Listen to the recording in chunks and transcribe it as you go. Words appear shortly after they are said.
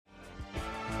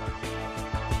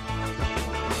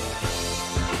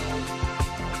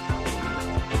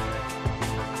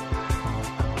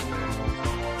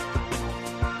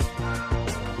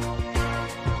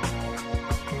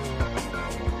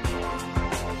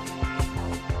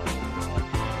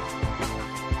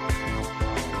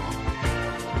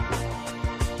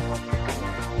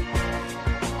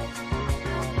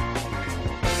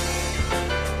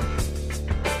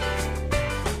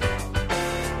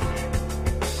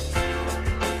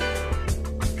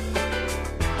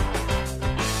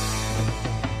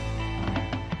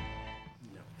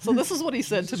So this is what he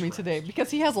said to me today,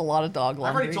 because he has a lot of dog I've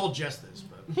laundry. already told Jess this,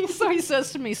 but So he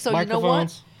says to me, so you know what?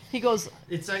 Microphones. He goes,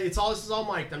 it's all this is all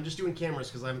mic'd. I'm just doing cameras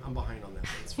because I'm behind on that.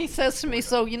 It's he says to me,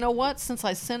 so you know what? Since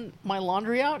I send my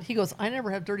laundry out, he goes, I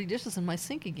never have dirty dishes in my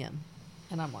sink again.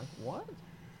 And I'm like, what?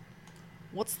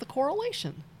 What's the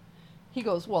correlation? He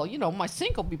goes, well, you know, my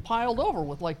sink will be piled over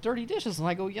with like dirty dishes. And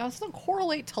I go, yeah, it doesn't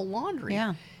correlate to laundry.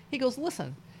 Yeah. He goes,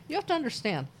 listen, you have to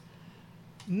understand.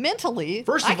 Mentally,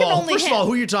 First I of can all, only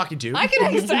who are you talking to? I can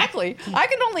I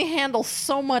can only handle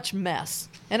so much mess,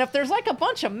 and if there's like a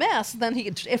bunch of mess, then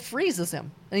it freezes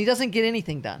him, and he doesn't get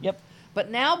anything done. Yep. But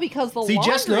now because the See,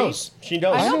 laundry, Jess knows. She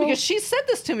knows. I know because she said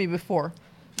this to me before.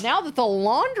 Now that the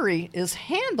laundry is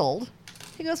handled,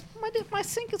 he goes, my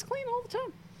sink is clean all the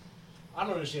time. I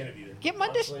don't understand it either. Get my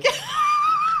dish. honestly.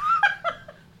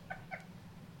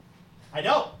 I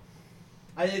don't.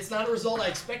 It's not a result I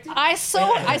expected. I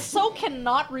so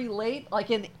cannot relate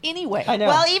like in any way. I know.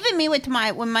 Well, even me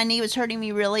when my knee was hurting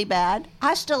me really bad,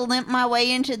 I still limped my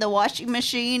way into the washing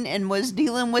machine and was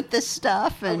dealing with this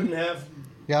stuff. I And wouldn't have.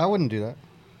 Yeah, I wouldn't do that.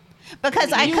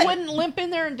 because I You could, wouldn't limp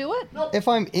in there and do it? If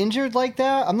I'm injured like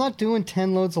that, I'm not doing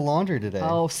 10 loads of laundry today.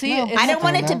 Oh, see, No. it's- I don't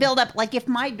want it to No. build up. Like if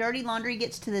my dirty laundry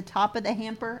gets to the top of the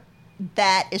hamper,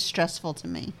 that is stressful to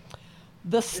me.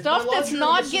 the If stuff my that's laundry room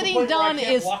not gets to the getting point where done I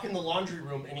can't is walk in the laundry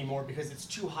room anymore because it's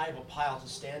too high of a pile to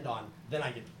stand on. Then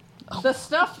I get.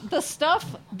 the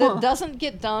stuff that doesn't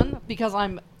get done because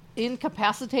I'm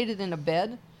incapacitated in a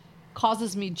bed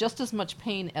causes me just as much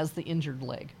pain as the injured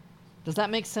leg. Does that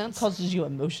make sense? causes you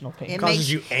emotional pain. It Causes makes,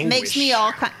 you makes me anguish.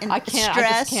 all kind I can't.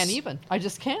 stress. I just can't even. I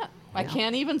just can't. I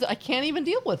can't even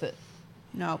deal with it.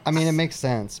 No, I mean, it makes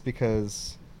sense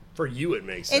because For you, it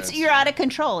makes sense. it's you're out of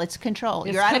control. It's control.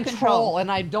 It's You're out of control.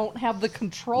 and I don't have the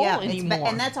control Yeah, anymore.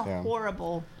 and that's a Yeah.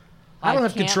 horrible. I don't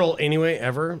have can't- control anyway,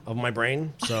 ever, of my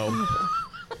brain, so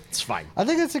it's fine. I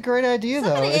think it's a great idea, though.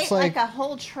 Somebody It's ate like, like a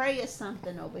whole tray of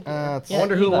something over here. it's- I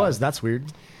wonder who it was. That's weird.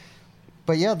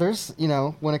 but yeah, there's,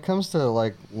 when it comes to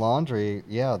like laundry,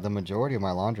 yeah, the majority of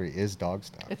my laundry is dog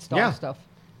stuff. It's dog Yeah. stuff.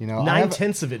 I have-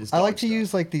 9/10 of it is. I dog like to stuff.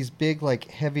 use like these big, like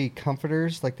heavy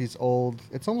comforters, like these old.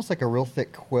 It's almost like a real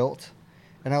thick quilt,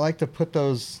 and I like to put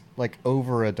those like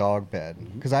over a dog bed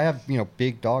because I have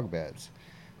big dog beds.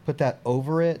 Put that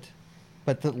over it,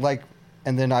 but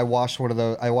and then I wash one of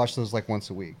those. I wash those like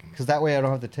once a week because that way I don't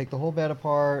have to take the whole bed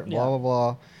apart. Blah Yeah. blah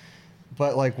blah.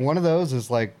 But like one of those is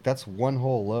like that's one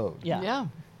whole load. Yeah.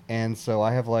 And so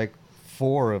I have like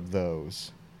 4 of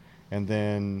those. And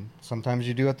then sometimes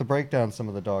you do have to break down some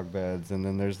of the dog beds, and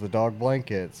then there's the dog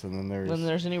blankets, and then When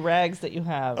there's any rags that you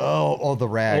have. the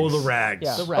rags. Oh, the rags.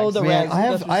 Yeah. The rags. Oh, the Man, rags. I We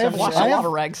go have- through I so have- many Wash rags. a I lot have-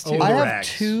 of rags too. Oh, I the have rags.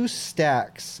 2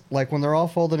 stacks, like when they're all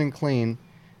folded and clean,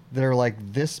 they're like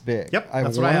this big. Yep, I have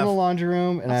that's one what I in the have. laundry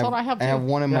room, and That's I what I have, too.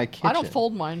 one in my kitchen. I don't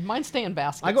fold mine. Mine stay in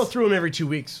baskets. I go through them every 2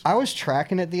 weeks. I was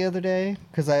tracking it the other day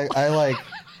because I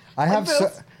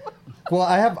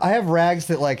have I have rags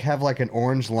that like have like an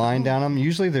orange line down them.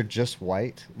 Usually they're just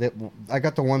white. I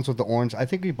got the ones with the orange. I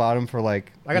think we bought them for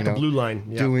like I got the blue line.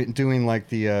 Yeah. doing like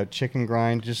the chicken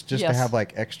grind just to Yes. have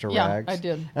like extra Yeah, rags. I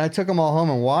did. And I took them all home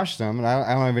and washed them, and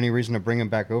I don't have any reason to bring them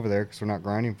back over there because we're not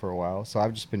grinding for a while. So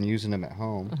I've just been using them at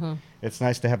home. Uh-huh. It's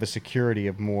nice to have a security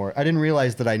of more. I didn't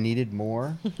realize that I needed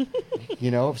more,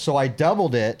 so I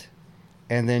doubled it,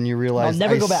 and then you realize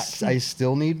never go back. I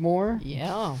still need more.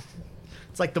 Yeah.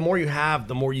 It's like the more you have,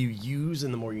 the more you use,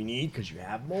 and the more you need because you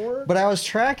have more. But I was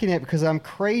tracking it because I'm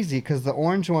crazy because the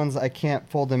orange ones, I can't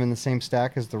fold them in the same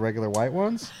stack as the regular white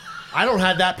ones. I don't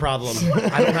have that problem.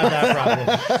 I don't have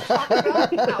that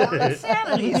problem.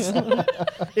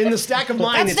 In the stack of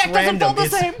mine, That it's stack doesn't random. fold the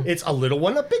same. It's a little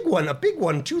one, a big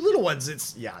one, 2 little ones.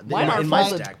 It's Mine are in my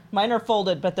folded. stack. Mine are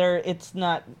folded, but it's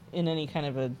not in any kind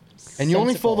of a. And you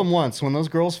only sensible- fold them once. When those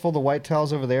girls fold the white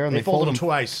towels over there, and They they fold them them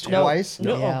twice. Twice?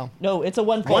 No, Yeah. no, it's a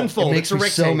one fold. One fold. It makes it's a me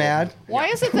so rectangle. mad. Why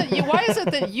is it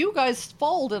that you guys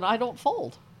fold and I don't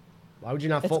fold? Why would you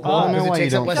not It's fold? odd. I don't know Because why it you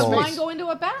takes up don't less fold. Because space. mine go into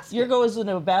a basket. Your goes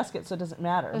into a basket, so it doesn't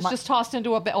matter. It's just tossed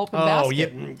into a open Oh,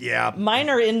 basket. yeah. Mine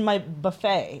are in my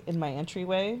buffet in my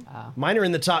entryway. Mine are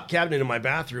in the top cabinet in my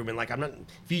bathroom, and like I'm not.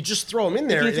 If you just throw them in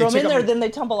there, If you they throw them take in there, up- then they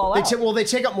tumble all out. they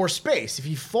take up more space. If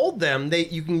you fold them,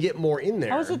 you can get more in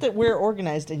there. How is it that we're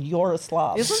organized and you're a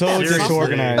slob? Isn't So that Seriously. something?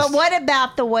 disorganized. But what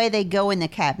about the way they go in the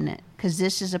cabinet? Because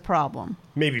this is a problem.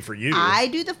 Maybe for you? I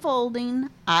do the folding.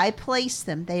 I place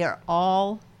them. They are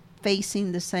all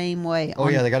facing the same way. Oh,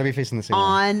 yeah, they got to be facing the same way.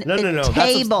 on No, the no, no.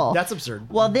 table. That's absurd.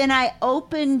 Well, then I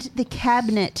opened the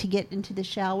cabinet to get into the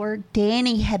shower.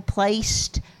 Danny had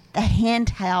placed the hand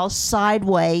towels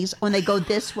sideways when they go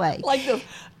this way. Like this.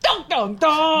 Dong, dong,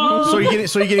 dong. So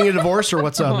you getting a divorce or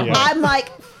what's up? Yeah. I'm like,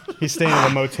 He's staying in a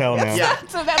motel now. Yeah.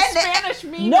 So that Spanish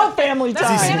meme. No family That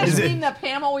time. Spanish Is it- meme that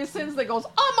Pam always sends that goes,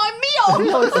 "Oh, my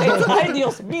meal." No, it's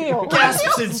ideal meal.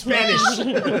 Gasps in Spanish.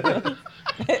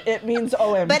 It means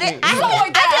OMG. but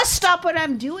I just stop what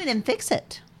I'm doing and fix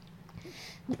it.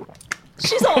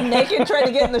 She's all naked trying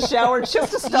to get in the shower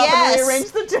just to stop Yes. and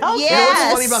rearrange the towels. Yeah. You know what's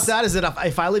Yes. funny about that is that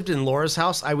if I lived in Laura's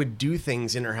house, I would do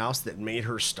things in her house that made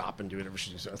her stop and do whatever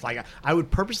she did. So it's like I would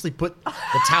purposely put the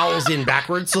towels in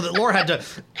backwards so that Laura had to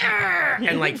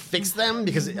and like fix them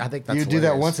because I think that's You do that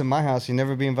hilarious. once in my house, you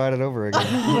never be invited over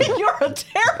again. You're a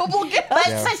terrible guest. But,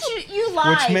 Yeah. but you lie.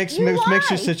 Which makes you makes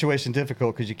your lie. situation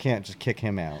difficult because you can't just kick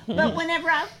him out. But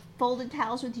whenever I folded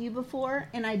towels with you before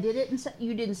and I did it, and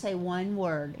you didn't say one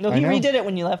word. No, I he know. redid it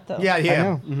when you left, though. Yeah, I yeah.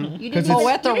 know. You 'Cause didn't, it's- even,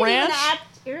 at the you didn't ranch? even act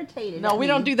irritated. No, at we me.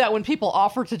 don't do that when people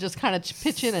offer to just kind of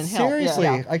pitch in and help. Seriously,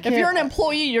 Yeah. I If can't. you're an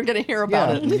employee, you're going to hear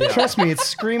about yeah, it. trust me, it's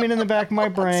screaming in the back of my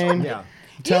brain. Yeah.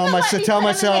 Tell even let me tell put 'em in the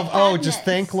myself, oh, just cabinets.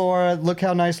 thank Laura. Look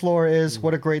how nice Laura is.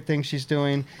 What a great thing she's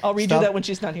doing. I'll redo Stop- that when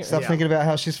she's not here. Stop Yeah. thinking about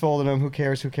how she's folding them. Who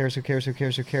cares? Who cares? Who cares? Who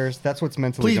cares? Who cares? That's what's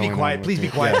mentally Please going be on quiet. with Please me.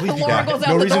 be quiet. Yeah. Please be Laura quiet. goes out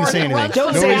No the reason door to say and anything. runs Don't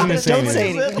to No the say reason to anything. say Don't say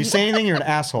anything. anything. You say anything, you're an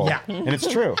asshole. Yeah. And it's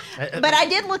true. But I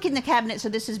did look in the cabinet, so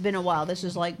this has been a while. This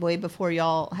is like way before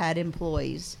y'all had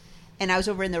employees. And I was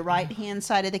over in the right-hand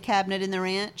side of the cabinet in the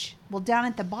ranch. Well, down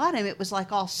at the bottom, it was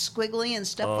like all squiggly and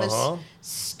stuff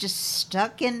was just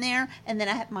stuck in there. And then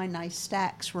I had my nice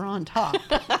stacks were on top.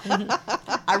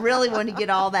 I really want to get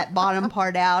all that bottom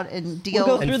part out and deal.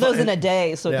 We'll go through And those fu- in a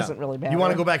day, so it Yeah. doesn't really matter. You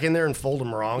want to go back in there and fold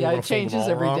them wrong? Yeah, You it wanna fold them changes all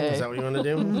every wrong? day. Is that what you want to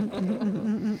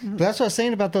do? But that's what I was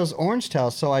saying about those orange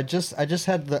towels. So I just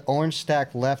had the orange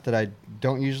stack left that I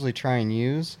don't usually try and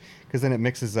use because then it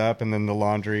mixes up and then the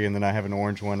laundry and then I have an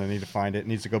orange one. I need to find it. It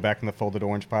needs to go back in the folded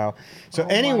orange pile. So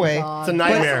anyway, It's a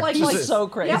nightmare. Like, Just like, a- so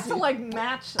crazy. You have to like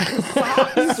match the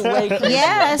socks. It's way crazy.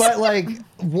 Yes. but like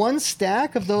one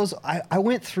stack of those, I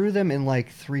went through them in like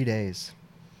 3 days.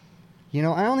 You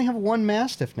know, I only have one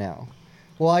Mastiff now.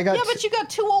 Well, I got Yeah, but you got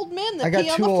two old men that I got pee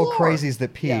on two the old floor. crazies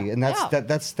that pee, Yeah. and that's Yeah.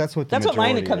 that's what the That's what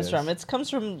mine majority comes is. from. It comes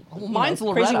from Well, mine's crazy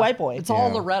Loretta. white boy. It's all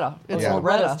Yeah. Loretta. It's Yeah.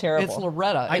 Loretta. Loretta's terrible. It's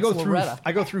Loretta. I It's go through Loretta.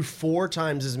 I go through 4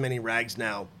 times as many rags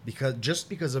now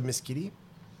because of Miss Kitty.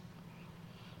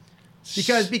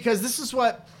 Because this is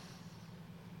what,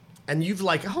 and you've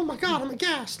like, oh my God, I'm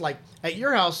aghast. Like at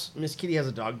your house, Miss Kitty has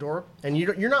a dog door, and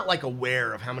you're not like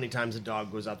aware of how many times a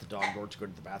dog goes out the dog door to go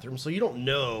to the bathroom, so you don't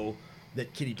know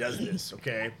that Kitty does this.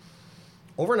 Okay,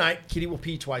 overnight, Kitty will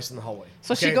pee twice in the hallway.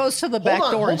 So she okay? goes to the Hold back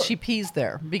on, door hold and on. she pees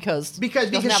there because she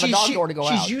Because doesn't have a dog door to go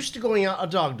she's out. used to going out a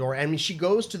dog door. I mean, she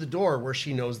goes to the door where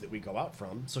she knows that we go out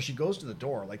from. So she goes to the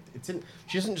door like it's in.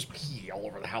 She doesn't just pee all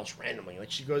over the house randomly. Like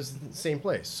she goes to the same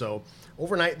place. So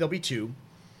overnight there'll be 2.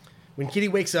 When Kitty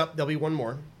wakes up, there'll be 1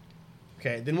 more.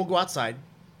 Okay, then we'll go outside,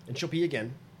 and she'll pee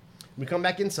again. When we come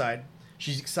back inside,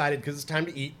 she's excited because it's time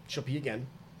to eat. She'll pee again.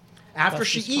 After That's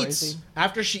she just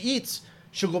crazy. eats,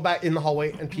 she'll go back in the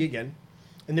hallway and pee again.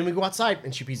 And then we go outside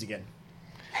and she pees again.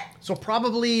 So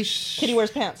probably Kitty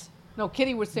wears pants. No,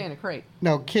 Kitty would stay in a crate.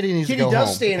 No, Kitty needs Kitty to go does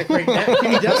home. stay in a crate.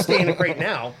 Kitty does stay in a crate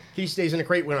now. Kitty stays in a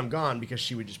crate when I'm gone because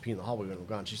she would just pee in the hallway when I'm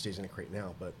gone. She stays in a crate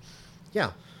now. But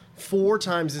yeah, 4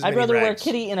 times as I'd many rather wear rags.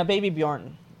 Kitty in a baby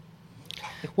Bjorn.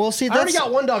 Well, see, I already that's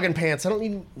got 1 dog in pants. I don't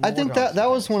need. I more think dogs. that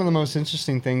was one of the most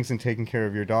interesting things in taking care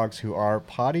of your dogs who are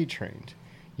potty trained.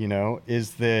 You know,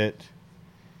 is that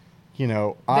you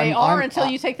know They are until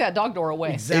you take that dog door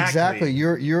away. Exactly.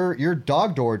 You're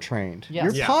dog door trained. Yes.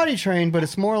 You're Yeah. potty trained, but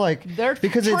it's more like They're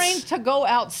because trained it's to go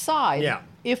outside Yeah.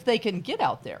 if they can get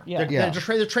out there. Yeah.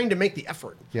 They're trained to make the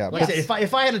effort. Yeah, Like I but- said,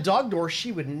 if I had a dog door,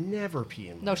 she would never pee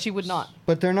in. No, she would not.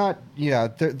 but they're not. Yeah,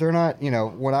 they're not. You know,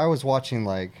 when I was watching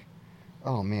like,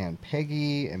 oh man,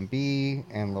 Peggy and Bee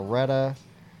and Loretta,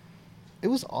 it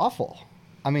was awful.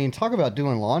 I mean, talk about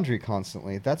doing laundry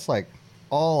constantly. That's like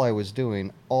all I was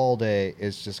doing all day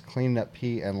is just cleaning up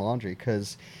pee and laundry.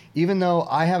 Because even though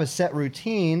I have a set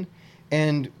routine,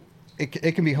 and it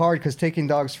can be hard because taking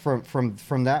dogs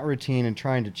from that routine and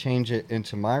trying to change it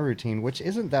into my routine, which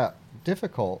isn't that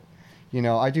difficult. You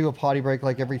know, I do a potty break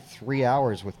like every 3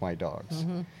 hours with my dogs.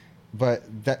 But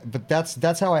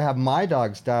that's how I have my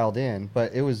dogs dialed in.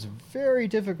 But it was very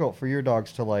difficult for your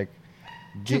dogs to like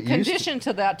To get used condition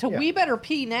to that, to Yeah. we better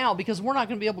pee now because we're not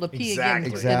going to be able to pee Exactly.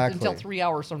 again Exactly. until 3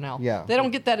 hours from now. Yeah. They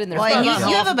don't get that in their Well, and stuff.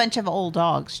 you have a bunch of old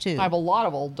dogs too. I have a lot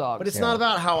of old dogs. But it's Yeah. not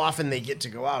about how often they get to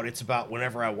go out. It's about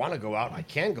whenever I want to go out, I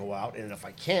can go out, and if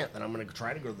I can't, then I'm going to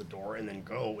try to go to the door and then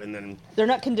go, and then They're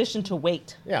not conditioned to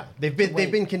wait. yeah, they've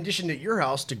been conditioned at your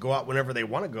house to go out whenever they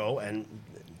want to go, and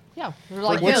Yeah, they're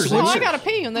like, years. well, I gotta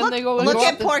pee, and then they go. Look go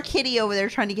at up the- poor Kitty over there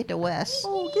trying to get to Wes.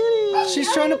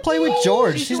 She's trying to play with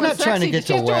George. She's doing not trying to sexy- get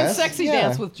to she's doing Wes. sexy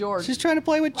dance with George. She's trying to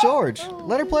play with George.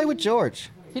 Let her play with George.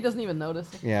 He doesn't even notice.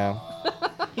 Yeah.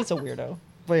 He's a weirdo.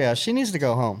 But yeah, she needs to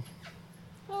go home.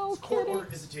 Oh, Court kitty. order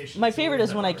visitation. My so favorite we're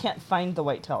is when I not- can't find the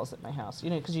white towels at my house. You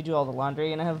know, because you do all the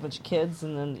laundry, and I have a bunch of kids,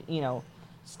 and then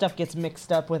stuff gets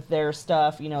mixed up with their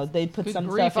stuff. You know, they put Good some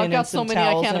grief! stuff in I've got and so some many,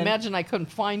 I towels can't in. imagine I couldn't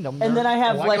find them. And then I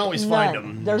have Oh, I like can always none. find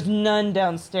 'em. There's none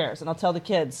downstairs, and I'll tell the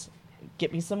kids,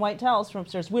 "Get me some white towels from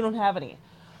upstairs. We don't have any."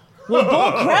 Well,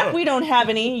 bull crap! We don't have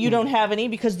any. You don't have any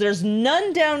because there's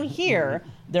none down here.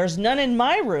 There's none in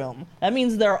my room. That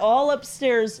means they're all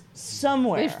upstairs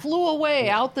somewhere. they flew away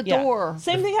out the Yeah. door.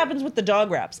 Same thing happens with the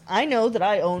dog wraps. I know that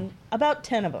I own about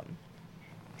 10 of them.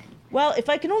 Well, if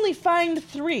I can only find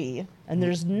 3, and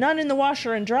there's none in the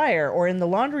washer and dryer or in the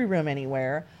laundry room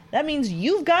anywhere, that means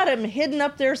you've got them hidden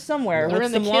up there somewhere They're with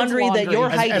in the some kids' laundry that laundry. you're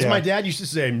As hiding. my dad used to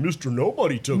say, Mr.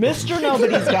 Nobody took them. Mr.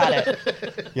 Nobody's got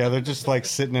it. Yeah, they're just like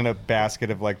sitting in a basket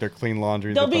of like their clean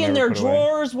laundry. They'll that be they'll in never their put away.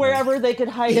 drawers wherever they could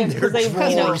hide it because they,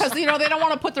 Because you know, they don't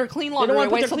want to put their clean laundry wanna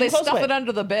put away, their so clean they clothes stuff away. it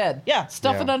under the bed. Yeah.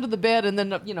 Stuff Yeah. it under the bed, and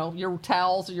then your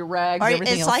towels or your rags, Or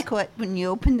everything it's else. like when you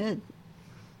open the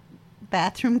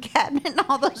bathroom cabinet and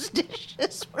all those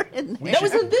dishes were in there. that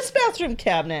was in this bathroom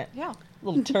cabinet. yeah,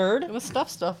 Little turd. it was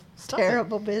stuff.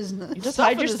 Terrible business. Just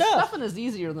hide your stuff. Stuffing is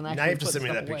easier than actually. Now you have to putting send me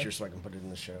that stuff away. picture so I can put it in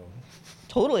the show.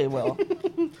 Totally will.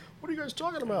 What are you guys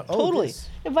talking about? Oh, Totally. this.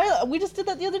 And Violet, we just did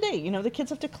that the other day. You know, the kids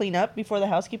have to clean up before the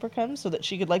housekeeper comes so that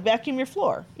she could like vacuum your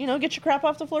floor. You know, get your crap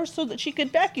off the floor so that she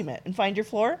could vacuum it and find your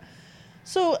floor.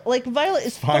 So, like, Violet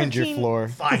is Find 13, your floor.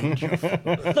 Fine.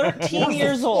 13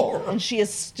 years old, and she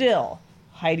is still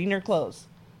hiding her clothes.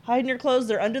 Hiding her clothes.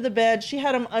 They're under the bed. She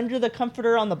had them under the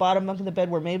comforter on the bottom bunk of the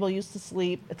bed where Mabel used to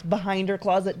sleep. It's behind her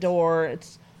closet door.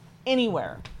 It's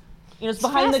anywhere. You know, it's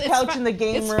behind the couch in the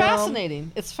game room. It's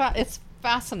fascinating. It's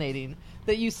fascinating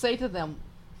that you say to them,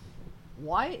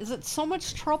 "Why is it so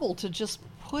much trouble to just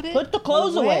put Put the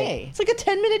clothes away. It's like a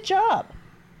 10-minute job.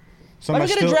 Something Why are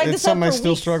we gonna drag it's this something out I for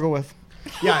still weeks? struggle with.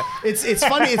 Yeah, it's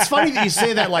funny. It's funny that you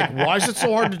say that. Like, why is it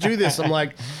so hard to do this? I'm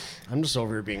like, I'm just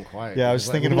over here being quiet. Yeah, I was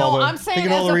It's like, thinking No, all the I'm saying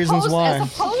thinking all the reasons why.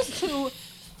 as opposed to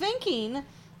thinking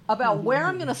about where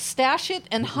I'm going to stash it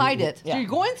and hide it. Yeah. So you're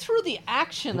going through the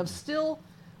action of still.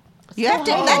 You have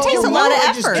to. Oh, That takes a why lot don't of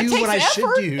I just effort. do It takes what I should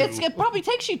effort. do? It probably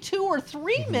takes you 2 or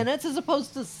 3 minutes as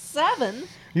opposed to 7.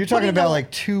 You're talking Putting about the-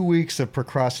 like 2 weeks of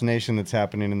procrastination that's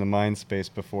happening in the mind space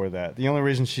before that. The only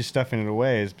reason she's stuffing it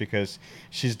away is because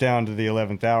she's down to the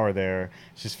 11th hour there.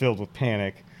 She's filled with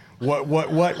panic. What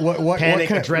Panic,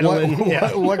 can adrenaline,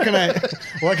 yeah. what can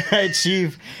I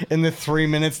achieve in the 3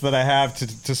 minutes that I have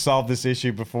to solve this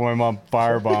issue before my mom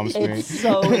firebombs me? It's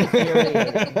so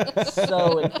infuriating.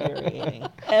 So infuriating.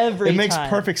 Every It makes time.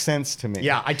 perfect sense to me.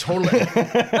 Yeah, I totally.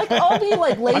 Like, I'll be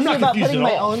like lazy not about confused putting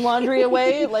at my all. own laundry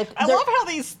away. Like I they're- love how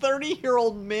these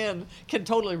 30-year-old men can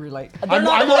totally relate. they're I'm,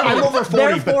 not I'm 30. over 40,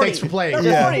 They're but 40. thanks for playing.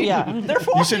 They're Yeah. 40. Yeah, they're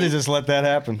 40. You should have just let that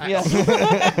happen.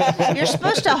 Yeah. You're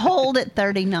supposed to hold at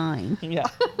 39. Yeah.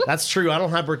 That's true. I don't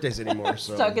have birthdays anymore.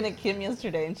 So. Talking to Kim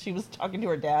yesterday, and she was talking to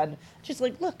her dad. She's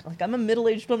like, "Look, like I'm a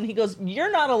middle-aged woman." He goes,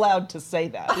 "You're not allowed to say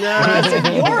that. Because if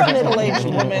you're a middle-aged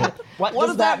woman, what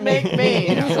does that make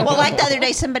me?" Well, like the other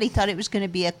day, somebody thought it was going to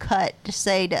be a cut to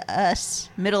say to us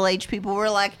middle-aged people, we're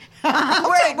like, we're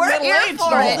here Middle-aged for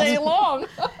all day it, long.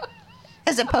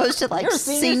 as opposed to like You're a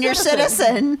senior senior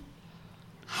citizen.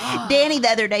 Danny, the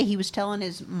other day, he was telling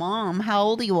his mom how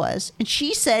old he was, and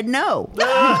she said no.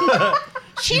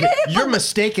 She didn't. You're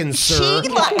mistaken, sir.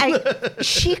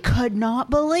 She could not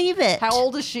believe it. How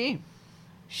old is she?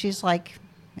 She's like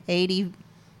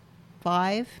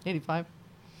 85. 85.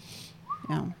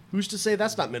 No. Who's to say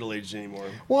that's not middle aged anymore?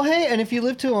 Well, hey, and if you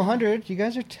live to 100, you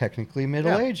guys are technically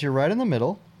middle-aged. You're right in the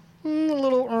middle. A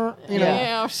little, you know.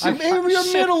 Yeah. You're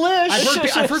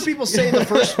middle-ish. I've heard people say the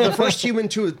first human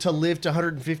to live to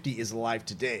 150 is alive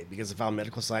today because of how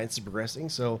medical science is progressing.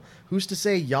 So who's to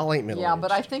say y'all ain't middle aged? Yeah,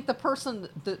 but I think the person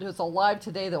that is alive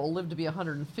today that will live to be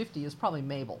 150 is probably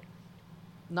Mabel.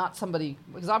 Not somebody,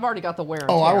 because I've already got the wear and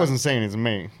Oh, I tear. wasn't saying it's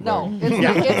me. No, but-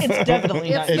 It's definitely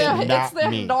not. it's It's the, not it's the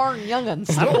me. darn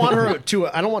young'uns. I don't want her to.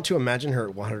 I don't want to imagine her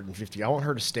at 150. I want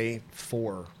her to stay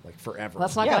like forever.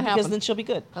 That's not Yeah, going to because happen. then she'll be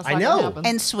good. That's I not know. gonna happen.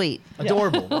 And sweet.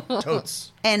 adorable.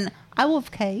 Totes. And I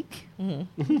love cake. I'll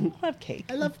have cake.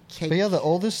 I love cake. But yeah, the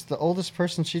oldest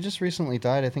person, she just recently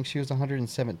died. I think she was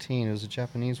 117. It was a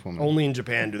Japanese woman. Only in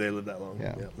Japan do they live that long.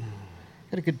 Yeah.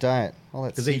 Had a good diet. All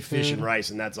that Because they eat fish and seafood. rice,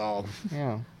 and that's all.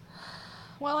 Yeah.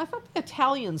 Well, I thought the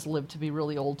Italians lived to be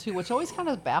really old too, which always kind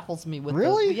of baffles me. With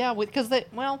Really? because they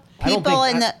well, I don't People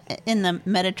think- in the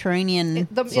Mediterranean.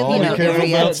 So be careful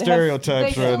area. about they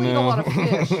stereotypes still right eat a lot of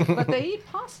now. fish, but they eat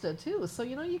pasta too. So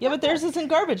you Yeah, got but theirs that. isn't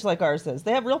garbage like ours is.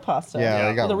 They have real pasta. Yeah,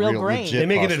 they got with a real real grain. legit They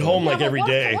make it at pasta. home like but every what,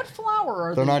 day. What flour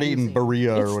are They're they not eating using?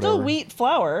 burrito or It's whatever. still wheat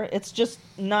flour. It's just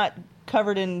not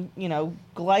covered in,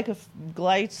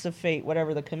 glyphosate,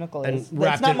 whatever the chemical And is.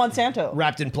 It's not Monsanto.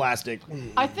 Wrapped in plastic.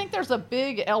 I think there's a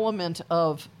big element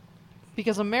of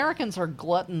because Americans are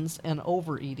gluttons and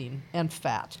overeating and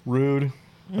fat, Rude.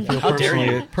 I feel How dare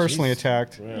you. personally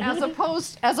attacked. as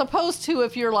opposed to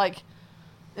if you're like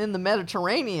in the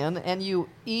Mediterranean and you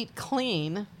eat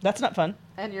clean That's not fun.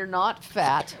 and you're not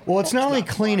fat. Well, it's not only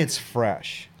clean; it's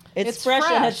fresh. It's, It's fresh,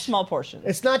 and it's fresh. small portions.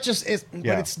 It's not just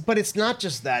Yeah. but it's not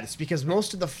just that. It's because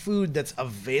most of the food that's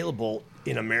available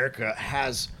in America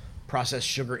has processed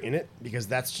sugar in it because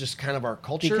that's just kind of our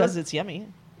culture. because it's yummy.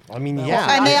 I mean,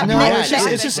 yeah. And they- No, Yeah, it's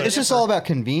just yeah. it's just all about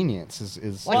convenience.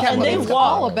 Is Like what how- and they it It's is.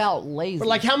 walk. all about lazy. But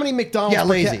like how many McDonald's? Yeah, per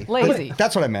lazy. Lazy.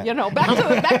 That's what I meant.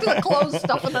 back to the clothes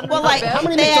stuffing under Well, the like, bed. How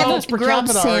many They have McDonald's per grilled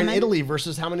capita are in salmon. Italy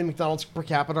versus how many McDonald's per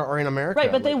capita are in America?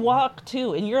 Right, but they Like, walk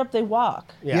too. In Europe, they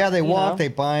walk. Yeah, they You walk, know? they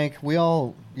bike. We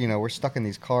all, we're stuck in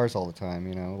these cars all the time.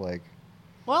 Like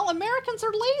Well, Americans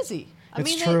are lazy. I It's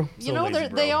mean, true. They, So lazy,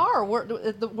 they bro. are.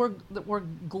 We're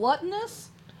gluttonous.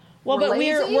 Well, We're but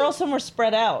lazy? we're also more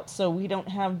spread out, so we don't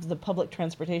have the public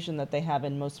transportation that they have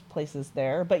in most places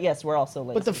there. But yes, we're also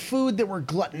lazy. But the food that we're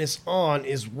gluttonous on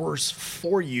is worse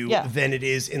for you Yeah. than it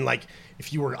is in like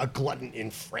if you were a glutton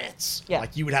in France. Yeah.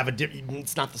 Like you would have a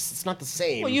it's not the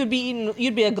same. well, you'd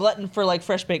be a glutton for like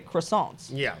fresh baked croissants.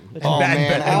 yeah. oh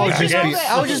man, I would just be baguettes.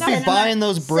 I would just be Cinnamon- buying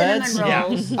those breads. cinnamon Yeah.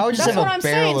 rolls. I would just That's have what a I'm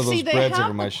barrel saying. of those See, they breads have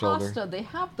over my the shoulder. pasta. They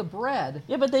have the bread.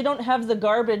 Yeah, but they don't have the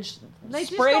garbage They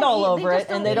just sprayed don't all eat- they over just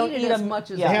it, and they don't eat as them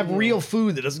much as yeah. They have real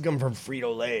food that doesn't come from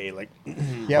Frito Lay. Like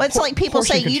Yeah, Well, it's like people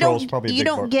say portion you control is probably a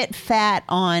don't big part. get fat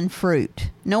on fruit.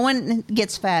 No one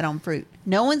gets fat on fruit.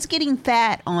 No one's getting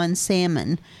fat on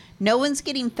salmon. No one's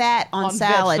getting fat on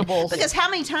salad. vegetables. Because how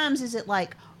many times is it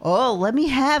like, oh, let me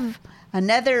have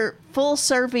another full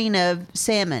serving of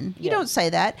salmon? You Yeah. don't say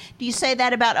that. Do you say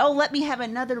that about, oh, let me have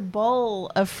another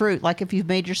bowl of fruit? Like if you've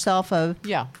made yourself a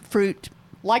Yeah. fruit.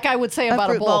 Like I would say about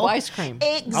a fruit bowl bowl. of ice cream.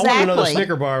 Exactly. I want another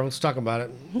Snicker bar. Let's talk about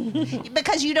it.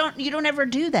 Because you don't ever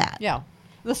do that. Yeah.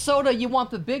 The soda, you want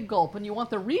the big gulp, and you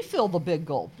want the refill the big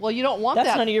gulp. Well, you don't want That's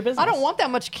that. none of your business. I don't want that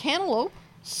much cantaloupe.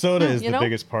 Soda is You the know?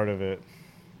 biggest part of it.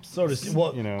 So does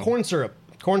corn syrup.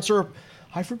 Corn syrup,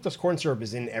 high fructose corn syrup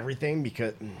is in everything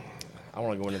because I don't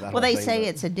want to go into that. Well, whole they thing, say but-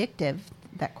 it's addictive,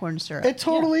 that corn syrup. It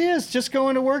totally is. Just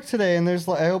going to work today, and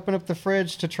I open up the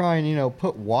fridge to try and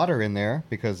put water in there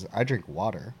because I drink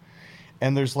water,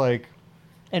 and there's like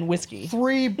and whiskey.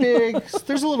 three big.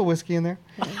 There's a little whiskey in there,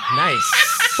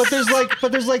 nice. but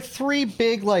there's like three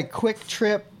big like Quick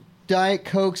Trip Diet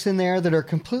Cokes in there that are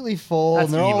completely full, That's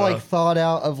and they're all Eva. like thawed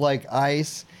out of like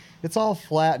ice. It's all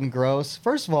flat and gross.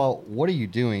 First of all, what are you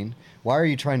doing? Why are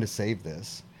you trying to save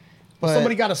this? But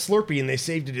Somebody got a Slurpee and they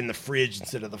saved it in the fridge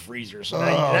instead of the freezer. So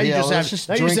now, Oh, you yeah, just let's have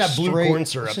now you just have blue straight- corn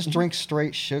syrup. Let's just drink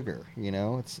straight sugar,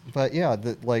 But yeah,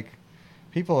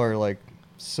 people are like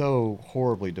so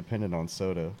horribly dependent on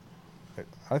soda.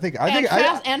 I think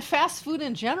And fast food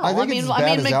in general. I think it's as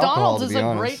bad as McDonald's alcohol, to is be a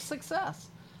honest. great success.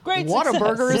 Great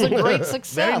Whataburger success. is a great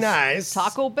success. Very nice.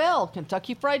 Taco Bell,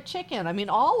 Kentucky Fried Chicken. I mean,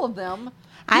 all of them.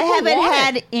 I people haven't want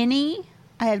had it. any.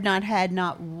 I have not had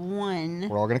not one.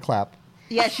 we're all gonna clap.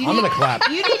 Yes, I'm gonna clap.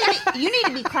 You need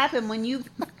to be clapping when you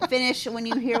finish. When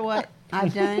you hear what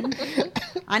I've done,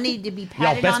 I need to be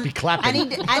patted best on. be clapping.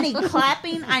 I need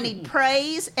clapping. I need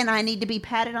praise, and I need to be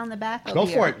patted on the back. Go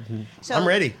over for here. it. So I'm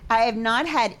ready. I have not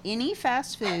had any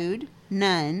fast food.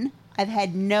 None. I've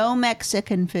had no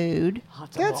Mexican food.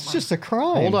 That's just a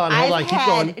crime. Hold on, I've keep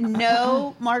had going.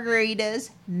 no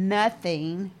margaritas.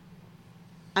 Nothing.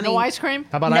 I No ice cream?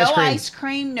 How about no ice cream? ice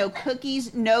cream, no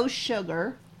cookies, no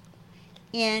sugar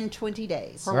in 20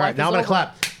 days. All right, now I'm gonna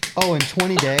clap. Oh, in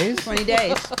 20 days. 20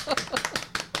 days.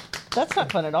 That's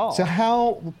not fun at all. So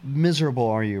how miserable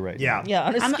are you right now? Yeah. yeah,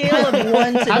 on a I'm- scale of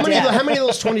 1 to How death. many of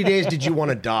those 20 days did you want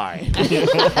to die?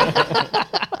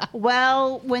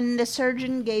 Well, when the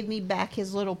surgeon gave me back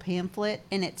his little pamphlet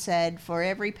and it said, for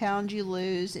every pound you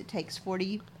lose, it takes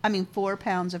 4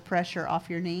 pounds of pressure off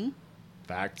your knee.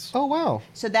 Facts. Oh wow,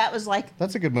 So that was like,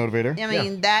 that's a good motivator. I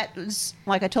mean, that was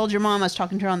like I told your mom, I was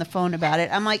talking to her on the phone about it.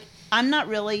 I'm like, I'm not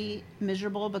really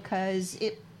miserable because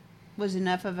was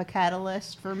enough of a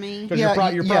catalyst for me. 'Cause you're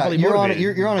probably you're on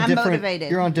motivated. you're on a I'm different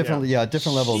motivated. you're on different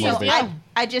different level of So motivation.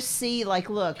 I just see like,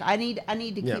 look, I need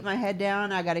to Yeah. keep my head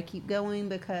down. I got to keep going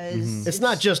because It's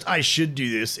not just I should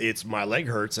do this. It's my leg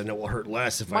hurts and it will hurt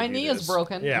less if I My do knee this. is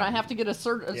broken, Yeah. and I have to get a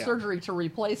Yeah. surgery to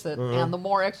replace it. And the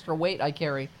more extra weight I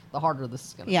carry, the harder this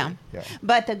is going to yeah. be. Yeah.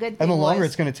 But the good thing And the longer was,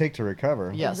 it's going to take to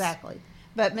recover. Yes. exactly.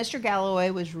 But Mr. Galloway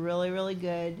was really, really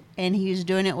good, and he was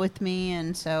doing it with me,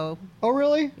 and so Oh,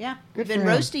 really? yeah, Good we've been for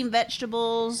him. roasting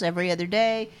vegetables every other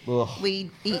day. Ugh. We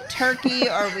eat turkey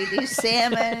or we do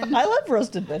salmon. I love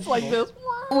roasted vegetables. Like this.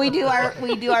 we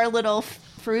do our little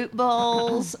fruit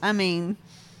bowls. I mean,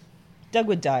 Doug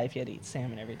would die if he had to eat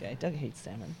salmon every day. Doug hates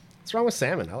salmon. What's wrong with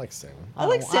salmon? I like salmon. I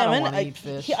like I don't salmon. wanna eat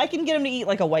fish. I can get him to eat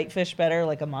like a whitefish better,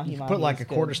 like a mahi mahi. Put like is a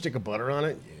good. quarter stick of butter on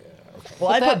it. Yeah. Okay.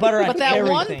 Well, I put butter on But that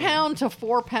everything. 1 pound to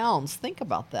 4 pounds, think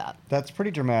about that. That's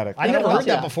pretty dramatic. I never about heard that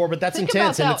that. before, but that's Think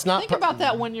intense, about and that. it's not. Think about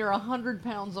that when you're 100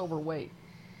 pounds overweight.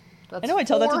 That's I know, I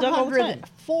tell that to Doug all the 400 time.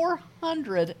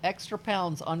 400 extra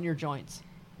pounds on your joints.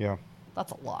 Yeah.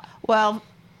 That's a lot. well,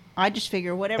 I just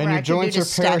figure whatever And I your can do joints to are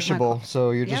stack my perishable,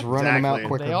 so you're just Yep. running them out Exactly.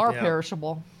 quicker. They are Yeah.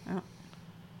 perishable.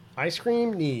 Ice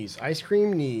cream knees. Ice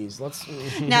cream knees. Let's.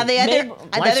 Now the other, Maybe-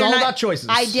 the Life's other all night, about choices.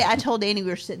 I did. I told Danny we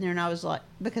were sitting there, and I was like,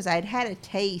 because I'd had a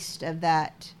taste of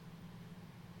that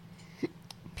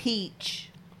peach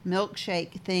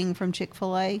milkshake thing from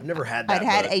Chick-fil-A. I've never had that, I'd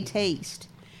had but- a taste,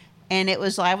 and it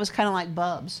was I was kind of like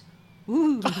Bubs.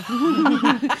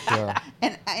 Yeah.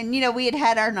 And you know, we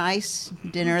had our nice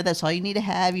dinner. That's all you need to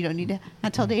have. You don't need to. I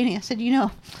told Danny, I said, you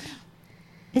know,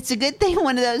 it's a good thing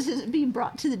one of those isn't being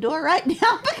brought to the door right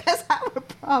now because I would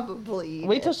probably eat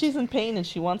Wait till it. she's in pain and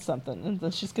she wants something, and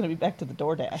then she's going to be back to the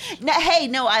DoorDash. No, hey,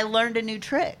 no, I learned a new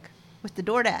trick with the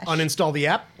DoorDash. Uninstall the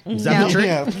app. Is that No. the trick?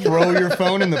 Yeah, throw your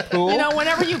phone in the pool. You know,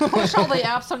 whenever you push all the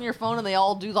apps on your phone and they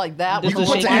all do like that, Just with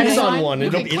to the shake line hands on sign, one, you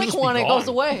it'll- can it'll click just be one, it goes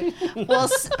gone. away. Well,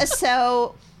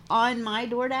 so on my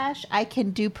DoorDash, I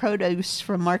can do produce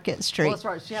from Market Street. Well, that's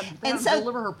right. She had And to so-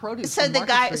 deliver her produce. So from the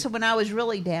Market guy, Street. so when I was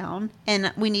really down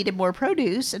and we needed more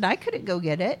produce, and I couldn't go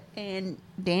get it, and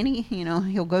Danny, you know,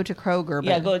 he'll go to Kroger.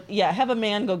 Yeah, but- have a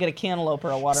man go get a cantaloupe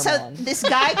or a So watermelon. this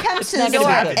guy comes to not the gonna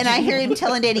door, be good. and I hear him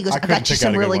telling Danny, he goes, I "I couldn't got you pick some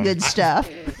out a good really one. good stuff."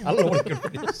 I don't know what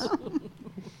it is.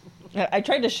 I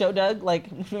tried to show Doug, like,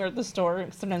 when we were at the store.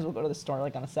 Sometimes we'll go to the store,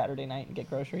 like, on a Saturday night and get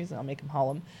groceries, and I'll make him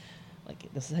haul them.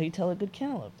 Like, this is how you tell a good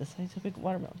cantaloupe. This is how you tell a good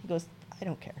watermelon. He goes, I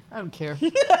don't care. I don't care.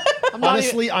 I'm not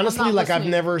Honestly, even- I'm honestly, not like I've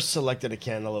listening. never selected a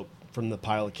cantaloupe from the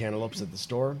pile of cantaloupes at the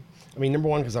store. I mean, number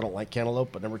one, because I don't like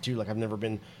cantaloupe, but number two, like I've never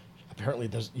been. Apparently,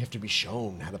 you have to be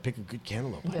shown how to pick a good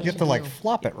cantaloupe. Yeah. You have to like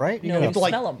flop it, right? No, You have to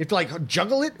like, smell 'em. you have to like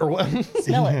juggle it or what?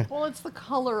 Smell it. Well, it's the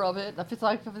color of it. If it's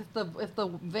like if the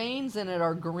veins in it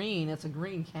are green, it's a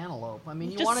green cantaloupe. I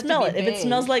mean, you Just want smell it it. to be If it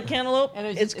smells beige. like cantaloupe, And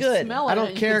it's good. Smell it I and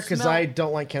don't you care can because smell I it.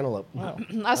 don't like cantaloupe. I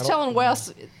was telling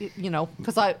Wes, you know,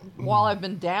 because while I've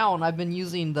been down, I've been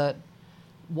using the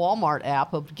Walmart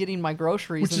app of getting my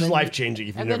groceries, Which and is then you- life-changing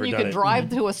if you've and never then you done can it. drive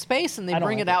to a space and they I don't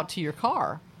bring like it it. out to your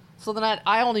car. So then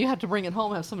I only have to bring it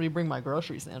home and have somebody bring my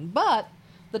groceries in. But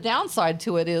the downside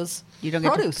to it is You don't get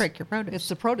to produce. pick your produce. It's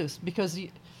the produce because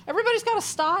everybody's got a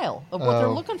style of what they're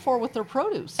Oh. looking for with their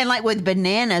produce. And like with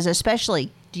bananas,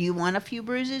 especially, do you want a few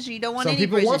bruises? Or you don't want Some any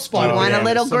people bruises. want do spotted you want a bananas.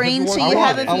 little Some green people so want- you I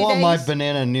have want- a I few want my days?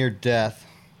 banana near death.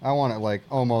 I want it like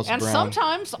almost And brown.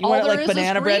 sometimes You all want it there like is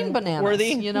banana green bread bananas. worthy?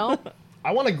 You know,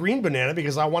 I want a green banana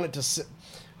because I want it to sit.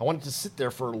 I want it to sit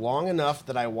there for long enough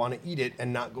that I want to eat it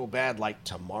and not go bad like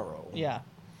tomorrow. Yeah.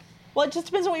 Well, it just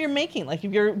depends on what you're making. Like,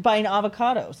 if you're buying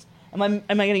avocados, am I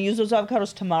going to use those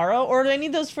avocados tomorrow, or do I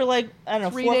need those for, like, I don't know,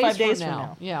 3 4 or days 5 days from from now.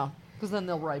 now? Yeah, because then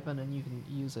they'll ripen and you can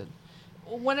use it.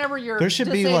 Whenever you're There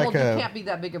should be disabled, like you a- can't be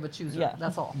that big of a chooser. Yeah.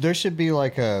 That's all. There should be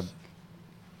like a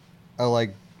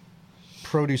like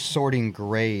produce sorting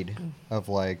grade of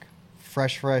like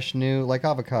fresh, new, like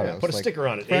avocados. Yeah, put a like sticker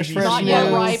on it. Fresh, ABC. fresh, Not new.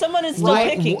 yet ripe. Someone is still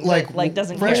Right. picking, like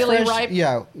doesn't fresh, care. Really fresh, ripe?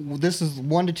 Yeah, this is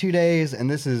 1 to 2 days, and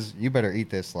this is you better eat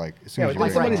this like as soon Yeah, as but you like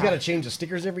get somebody's home. got to change the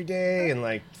stickers every day and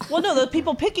like. Well, no, the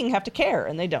people picking have to care,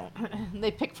 and they don't.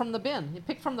 They pick from the bin. You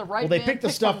pick from the ripe Well, they bin. pick the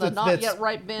stuff from the that's- not that's- yet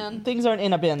ripe bin. Things aren't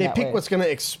in a bin They that pick way. what's going to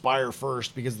expire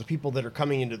first because the people that are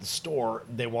coming into the store,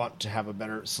 they want to have a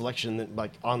better selection than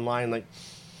like online. Like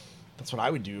that's what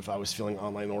I would do if I was filling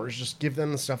online orders. Just give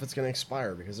them the stuff that's going to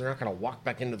expire because they're not going to walk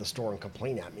back into the store and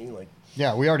complain at me. Like,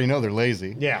 Yeah, we already know they're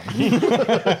lazy. yeah,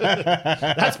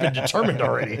 that's been determined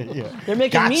already. They're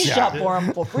making me Gotcha. shop for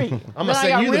them for free. I'm Then gonna I say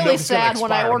got you the really milk's gonna sad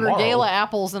when I expire order tomorrow. Gala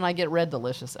apples and I get Red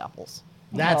Delicious apples.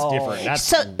 That's No. different. That's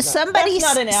So somebody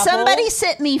That's not an apple. somebody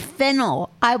sent me fennel.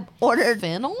 I ordered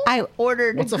Fennel? I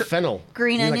ordered what's a fennel?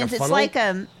 green You mean onions. a It's funnel? like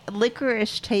a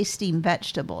licorice tasting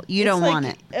vegetable. You don't It's want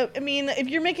like- it. I mean, if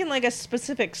you're making like a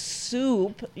specific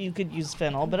soup, you could use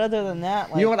fennel. But other than that,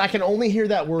 like, You know what? I can only hear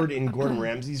that word in Gordon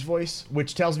Ramsay's voice,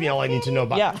 which tells me all I need to know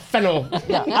about Yeah. fennel.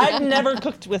 yeah, I've never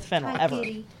cooked with fennel ever.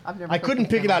 I've never I cooked couldn't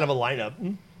with pick it fennel. out of a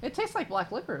lineup. It tastes like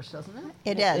black licorice, doesn't it?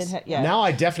 It does. Yeah. Now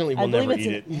I definitely will I believe never it's eat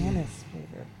an it. anise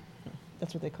flavor.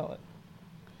 That's what they call it.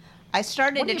 I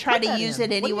started What do to you try put to that use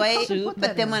in? it What do you anyway, cook and put but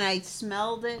that then in? when I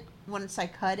smelled it, once I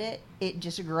cut it, it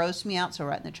just grossed me out. So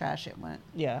right in the trash it went.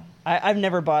 Yeah, I've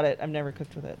never bought it. I've never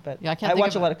cooked with it, but Yeah, I can't I think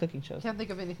watch of a lot it. of cooking shows. Can't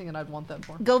think of anything that I'd want that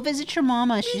for. Go visit your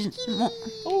mama. She's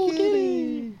Oh,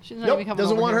 kitty. She's not Nope, even coming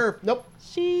doesn't over want here. her. Nope.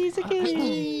 She's a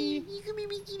kitty.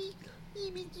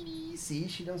 See,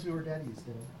 she knows who her daddy is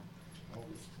now.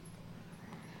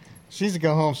 She needs to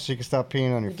go home so she can stop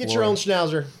peeing on your Get floor. your own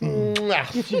schnauzer.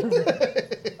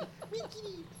 Mwah.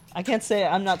 I can't say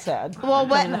I'm not sad. well, I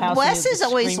come in the house and Wes use the has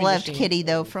always screaming loved machine. Kitty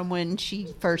though. From when she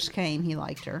first came, he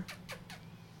liked her.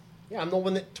 Yeah, I'm the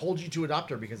one that told you to adopt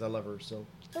her because I love her. So,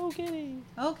 Oh, kitty.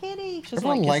 Oh, Kitty. Just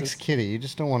Everyone like likes kisses. Kitty. You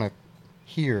just don't want to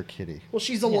hear Kitty. well,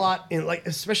 she's a lot in like,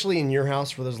 especially in your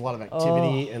house where there's a lot of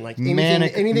activity and like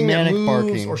Manic- anything that manic moves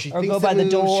barking. or she Or thinks go by that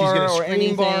the moves, she's door gonna or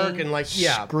scream bark anything. and like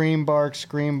yeah. Scream bark,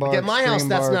 scream bark. At my house, scream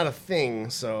that's bark. not a thing.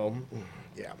 So,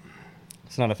 yeah,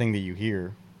 It's not a thing that you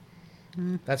hear.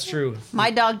 that's true.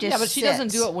 My dog just Yeah, but she doesn't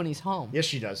sits. do it when he's home. Yes,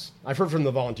 she does. I've heard from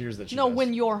the volunteers that she No, does.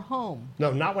 when you're home.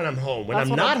 No, not when I'm home. When That's I'm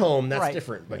what not I'm- home, that's right.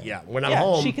 different. But yeah, when I'm Yeah,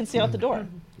 home, she can see out the door.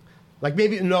 like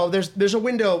maybe no. There's a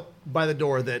window by the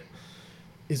door that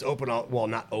is open. Well,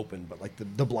 not open, but like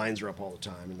the blinds are up all the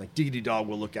time, and like Diggity Dog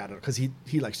will look at it because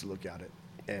he likes to look at it,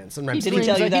 and sometimes Did he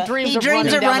tell you that? He dreams, He of dreams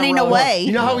running, of down the running road. away.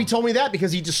 You know how he told me that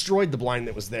because he destroyed the blind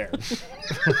that was there.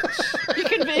 You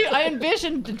can be, I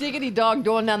envisioned the Diggity Dog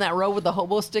going down that road with the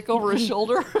hobo stick over his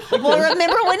shoulder. Well,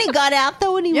 remember when he got out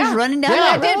though, when he was running down Yeah,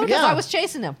 I that did road? because Yeah. I was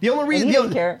chasing him. The only reason, he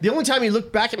didn't care. the only time he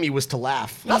looked back at me was to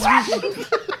laugh.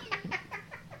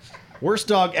 Worst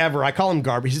dog ever. I call him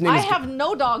Garbage. His name I is have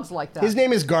no dogs like that. his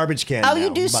name is Garbage Can. Oh, now,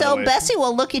 you do by so. the way. Bessie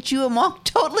will look at you and walk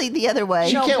totally the other way.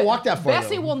 She can't Be- walk that far.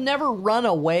 Bessie though. will never run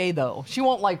away though. She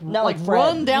won't like Not like Fred.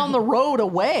 run down the road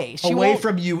away. She away won't,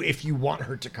 from you if you want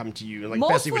her to come to you. Like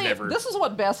Bessie would mostly. never. This is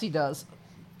what Bessie does,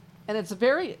 and it's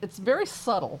very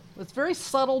subtle. It's very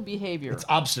subtle behavior. It's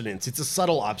obstinance. It's a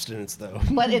subtle obstinance, though.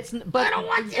 But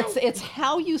it's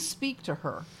how you speak to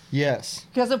her. Yes.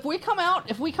 Because if we come out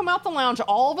the lounge,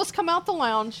 all of us come out the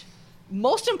lounge.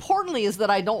 Most importantly is that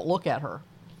I don't look at her.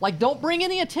 Like, don't bring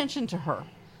any attention to her.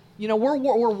 You know, we're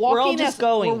walking just as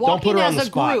going. we're Don't walking Don't put her as on the a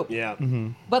spot. group. Yeah.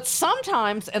 But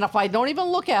sometimes, and if I don't even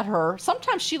look at her,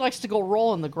 sometimes she likes to go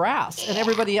roll in the grass, and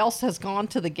everybody else has gone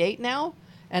to the gate now,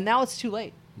 and now it's too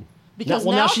late. Because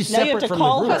Now she's Now you have separate to from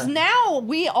call the her. group. because now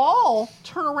we all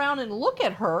turn around and look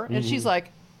at her, and she's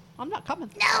like, "I'm not coming."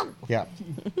 No. Yeah.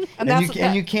 And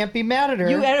And you can't be mad at her.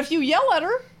 and if you yell at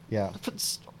her, yeah.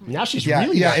 Now she's Yeah,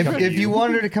 really yeah. not coming If to you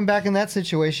want her to come back in that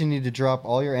situation, you need to drop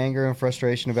all your anger and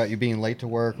frustration about you being late to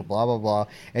work, blah blah blah,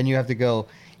 and you have to go.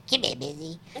 Keep it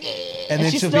busy. And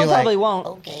then she she'll still be like, probably won't.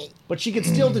 Okay. But she can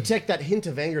still detect that hint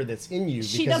of anger that's in you.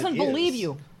 she because doesn't it is. believe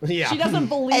you. Yeah. She doesn't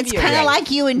believe It's you. kind of like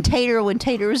you and Tater when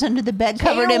Tater was under the bed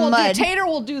covered in mud. Tater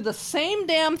will do the same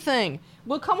damn thing.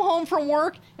 We'll come home from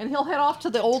work, and he'll head off to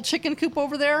the old chicken coop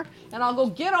over there, and I'll go,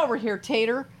 "Get over here,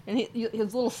 Tater." And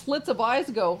his little slits of eyes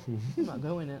go, "I'm not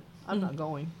going in. I'm not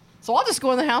going." So I'll just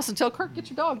go in the house and tell Kirk, "Get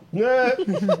your dog. Nah.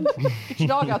 Get your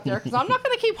dog out there." Because I'm not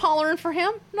going to keep hollering for him.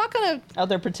 I'm not going to Out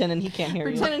there pretending he can't hear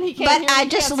you. pretend he can't But hear I me,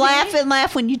 just can't see laugh me. and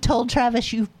laugh when you told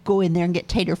Travis you go in there and get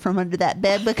Tater from under that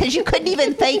bed because you couldn't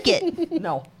even fake it.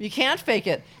 No, you can't fake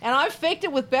it. And I've faked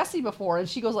it with Bessie before, and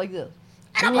she goes like this.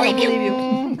 I don't believe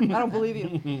you. I don't believe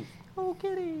you. Oh,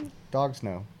 kitty. dogs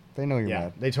know. They know you're Yeah,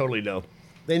 mad. they totally know.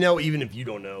 They know even if you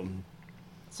don't know.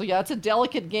 So yeah, it's a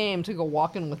delicate game to go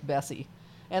walking with Bessie.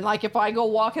 And like if I go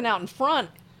walking out in front,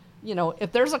 you know,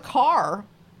 if there's a car,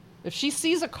 if she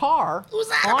sees a car Who's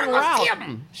that? on I wanna see route,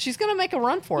 him. she's gonna make a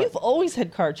run for it. You've always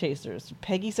had car chasers.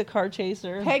 Peggy's a car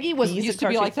chaser. Peggy He's a used to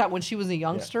car be like chaser. that when she was a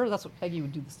youngster. That's what Peggy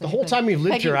would do the same The whole thing. time we've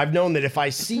lived Peggy- here, I've known that if I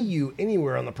see you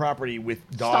anywhere on the property with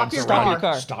dogs your around, Stop your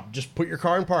car. stop. Just put your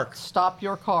car in park. Stop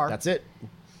your car. That's it.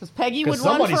 Because Peggy 'Cause would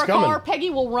run for somebody's a car. coming. Peggy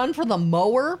will run for the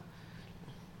mower.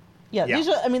 Yeah, Yeah. these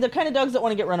are. I mean, they're kind of dogs that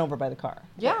want to get run over by the car.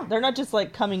 Yeah. they're not just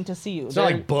like coming to see you. It's not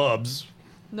like Bubs.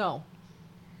 No.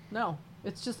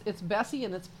 It's just, it's Bessie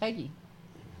and it's Peggy.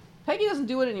 Peggy doesn't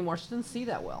do it anymore. She doesn't see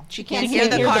that well. She can't hear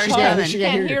the cars car. coming. She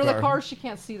can't hear the cars. She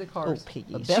can't see the Oh, cars.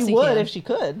 Piggy. But She Bessie would can. if she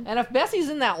could. And if Bessie's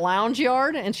in that lounge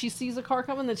yard and she sees a car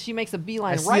coming, then she makes a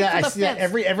beeline I see right that. for I the see fence. that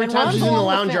every and time runs she's in the along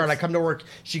lounge yard. I fence. come to work.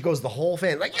 She goes the whole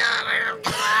fan like,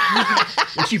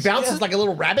 and she bounces like a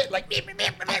little rabbit. Like,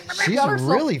 She's got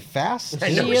herself- really fast. I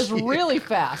know. She is really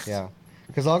fast. Yeah.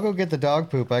 Because I'll go get the dog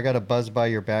poop. I got to buzz by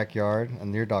your backyard,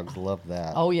 and your dogs love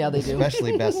that. Oh, yeah, they do.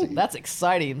 Especially Bessie. That's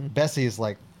exciting. Bessie is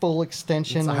like full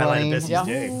extension It's the highlight of running. Bessie's Yeah.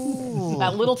 day.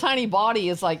 That little tiny body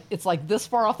is like it's like this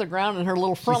far off the ground, and her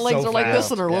little front She's legs so are like this,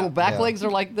 fast. and her Yeah. little back Yeah. legs are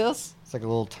like this. It's like a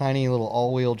little tiny, little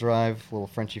all-wheel drive, little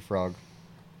Frenchy frog.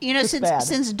 You know, It's bad.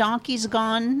 since Donkey's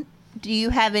gone, do you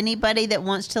have anybody that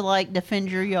wants to like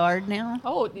defend your yard now?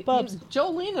 Oh, Bubs.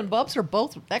 Jolene and Bubs are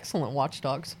both excellent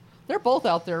watchdogs. They're both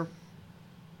out there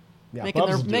Yeah, making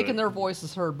Bubs will do making it. their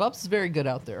voices heard. Bubs is very good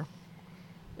out there.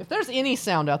 If there's any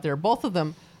sound out there, both of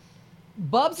them.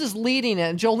 Bubs is leading it,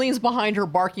 and Jolene's behind her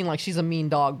barking like she's a mean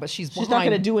dog, but she's not behind.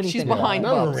 gonna do anything She's about it. behind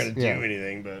None of them Bubs. are going to do Yeah.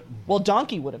 anything, but Well,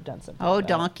 Donkey would have done something. Oh, about it.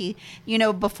 Donkey. You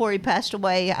know, before he passed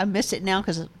away, I miss it now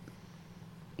because,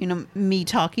 you know, me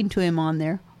talking to him on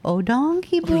there. Oh,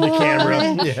 Donkey boy. the camera.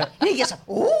 Yeah. And he gets,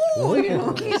 ooh, you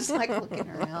know, he's like looking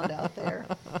around out there.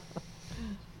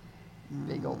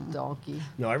 Big old donkey.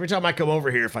 No, every time I come over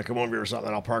here, if I come over here or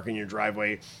something, I'll park in your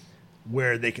driveway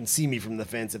where they can see me from the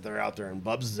fence if they're out there, and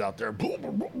Bubs is out there.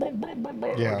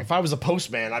 Yeah. Like, if I was a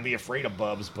postman, I'd be afraid of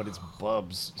Bubs, but it's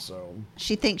Bubs, so.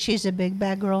 She thinks she's a big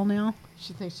bad girl now.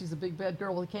 She thinks she's a big bad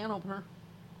girl with a can opener.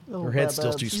 Little Her head's still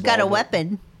Bubs. too She's small. got a but-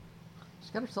 weapon. She's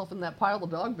got herself in that pile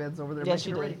of dog beds over there, Yeah,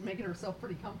 making, she did. making herself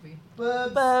pretty comfy.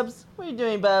 Bubs. What are you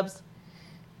doing, Bubs?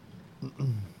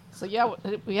 So yeah,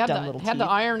 we had Dumb to little had to teeth.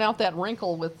 iron out that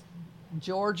wrinkle with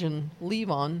George and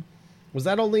Levon. Was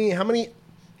that only, how many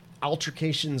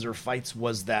altercations or fights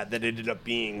was that ended up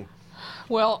being?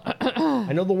 Well,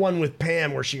 I know the one with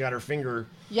Pam where she got her finger.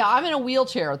 yeah, I'm in a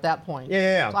wheelchair at that point.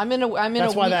 Yeah. I'm in a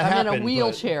That's why that I'm in happened, a but-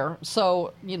 wheelchair,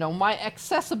 so you know my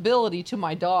accessibility to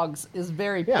my dogs is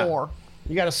very Yeah. poor.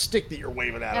 You got a stick that you're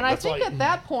waving at And him. I That's think all at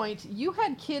that point you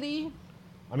had Kitty.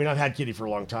 I mean, I've had Kitty for a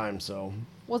long time, so.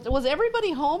 Was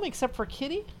everybody home except for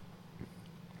Kitty?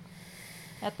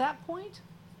 At that point,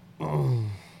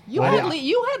 you Well, had yeah.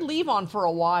 you had Levon for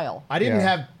a while. I didn't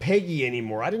Yeah. have Peggy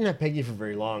anymore. I didn't have Peggy for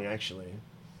very long, actually.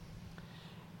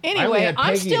 Anyway, had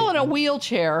I'm Peggy. still in a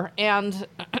wheelchair, and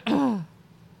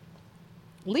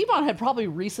Levon had probably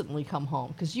recently come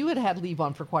home because you had had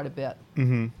Levon for quite a bit.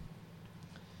 Mm-hmm.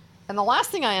 And the last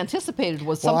thing I anticipated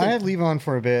was Well, something. I had Levon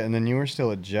for a bit, and then you were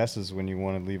still at Jess's when you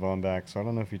wanted Levon back. So I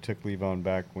don't know if you took Levon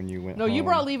back when you went no, you home.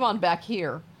 brought Levon back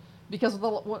here because of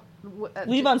the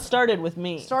Levon started with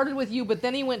me. started with you, but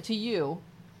then he went to you,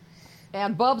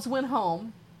 and Bubs went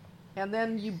home, and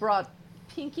then you brought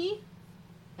Pinky,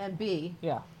 and B,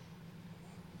 Yeah.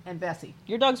 and Bessie.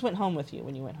 Your dogs went home with you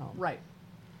when you went home. Right.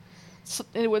 So,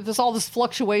 anyway, there's all this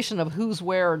fluctuation of who's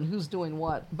where and who's doing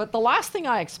what. But the last thing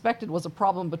I expected was a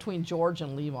problem between George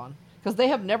and Levon because they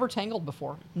have never tangled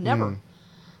before. Never.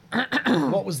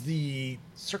 What was the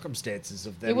circumstances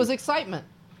of that? It was excitement.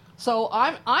 So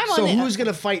I'm So on the, who's going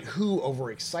to fight who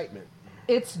over excitement?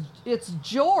 It's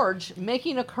George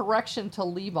making a correction to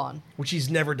Levon. Which he's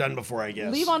never done before, I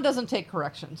guess. Levon doesn't take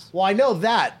corrections. Well, I know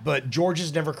that, but George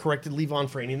has never corrected Levon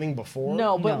for anything before.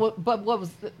 No, but No. what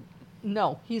was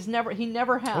no? He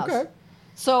never has. Okay.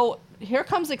 So here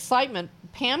comes excitement.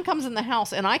 Pam comes in the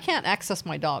house, and I can't access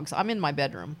my dogs. I'm in my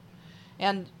bedroom,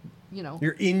 and you know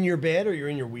You're in your bed or you're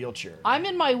in your wheelchair? I'm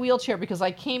in my wheelchair because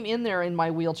I came in there in my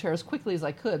wheelchair as quickly as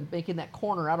I could, making that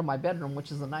corner out of my bedroom,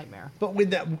 which is a nightmare. But when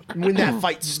that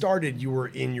fight started, you were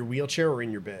in your wheelchair or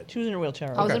in your bed? She was in her wheelchair.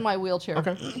 I was Okay. in my wheelchair.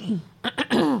 Okay.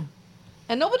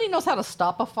 And nobody knows how to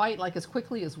stop a fight like as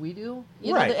quickly as we do.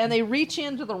 You know, Right. and they reach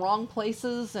into the wrong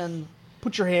places and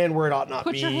Put your hand where it ought not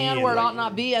put be. your hand and, where it like, ought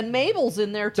not be. And Mabel's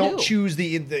in there too. Don't choose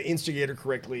the instigator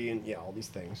correctly, and yeah, all these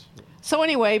things. So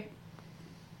anyway,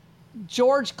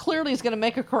 George clearly is going to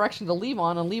make a correction to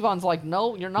Levon, and Levon's like,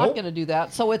 "No, you're not Nope. going to do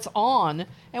that." So it's on.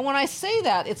 And when I say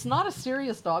that, it's not a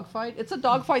serious dogfight. It's a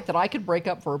dogfight that I could break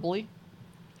up verbally,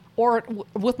 or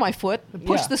with my foot,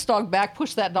 push Yeah. this dog back,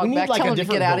 push that dog We need back, like tell a him to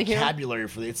different get out of here. vocabulary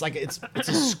for it. It's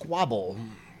a squabble.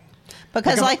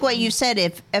 Because, Like a- like what you said,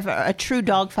 if a true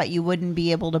dog fight, you wouldn't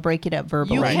be able to break it up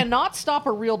verbally. You Right. cannot stop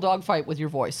a real dogfight with your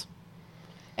voice.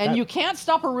 And That- you can't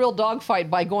stop a real dogfight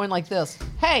by going like this.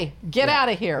 Hey, get out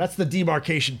of here. That's the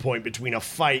demarcation point between a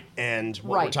fight and what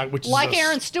we're right. talking, which Like is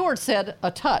Aaron Stewart said,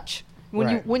 a touch.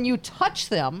 Right. When you touch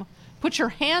them, put your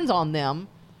hands on them,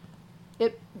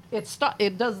 it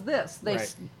does this.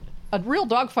 Right. a real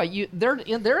dog fight, they're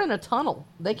in a tunnel.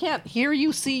 They can't hear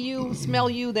you, see you, smell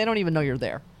you. They don't even know you're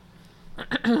there.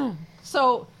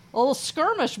 So a little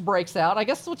skirmish breaks out. I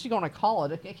guess that's what you're going to call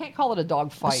it. I can't call it a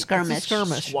dog fight. It's skirmish. a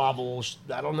skirmish. Squabble.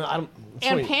 I don't know. it's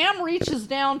And funny. Pam reaches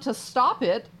down to stop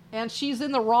it, and she's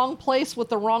in the wrong place with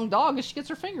the wrong dog, and she gets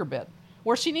her finger bit,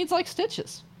 where she needs like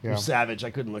stitches. You're Yeah. savage. I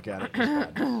couldn't look at it. It was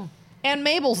bad. And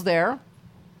Mabel's there,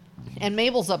 and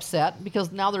Mabel's upset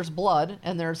because now there's blood,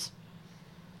 and there's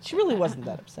She really wasn't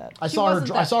that upset. I She saw her.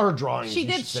 wasn't I that- saw her drawing. She You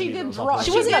did- should send she me did those. draw- I'll She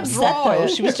put wasn't those- did upset draw though. it.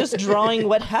 She was just drawing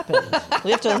what happened.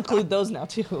 We have to include those now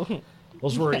too.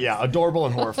 Those were adorable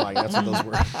and horrifying. That's what those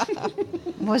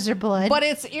were. Was there blood? But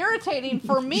it's irritating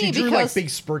for me She drew because like big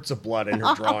spurts of blood in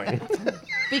her drawing.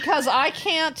 because I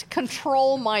can't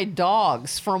control my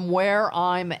dogs from where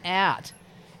I'm at,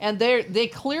 and they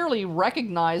clearly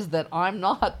recognize that I'm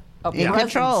not a In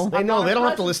presence. control. They I'm know not they a don't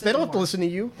have to presence listen. They don't have to anymore. listen to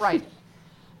you. Right.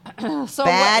 So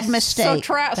Bad so mistake.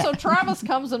 So Travis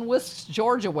comes and whisks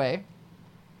George away.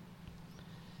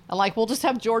 And like, we'll just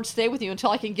have George stay with you until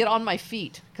I can get on my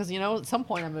feet. Because, at some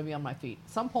point I'm going to be on my feet.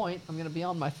 At some point I'm going to be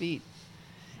on my feet.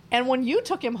 And when you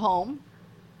took him home,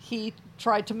 he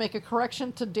tried to make a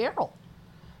correction to Daryl.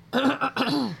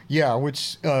 Yeah,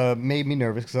 which made me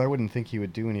nervous because I wouldn't think he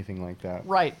would do anything like that.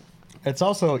 Right. It's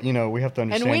also, we have to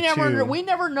And understand we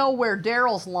never know where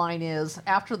Daryl's line is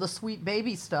after the sweet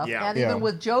baby stuff. Yeah. And Yeah. even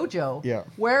with JoJo. Yeah.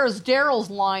 Where is Daryl's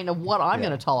line of what I'm Yeah.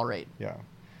 going to tolerate? Yeah.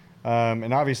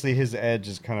 And obviously his edge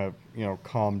is kind of,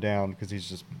 calmed down because he's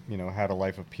just, had a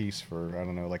life of peace for, I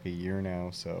don't know, like a year now.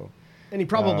 So, And he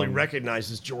probably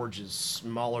recognizes George is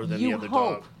smaller than the You other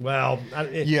hope. dog. Well,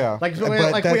 Yeah, like but we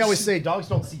that's- always say, dogs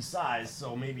don't see size,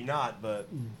 so maybe not.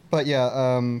 But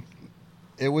yeah,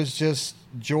 it was just,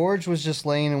 George was just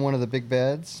laying in one of the big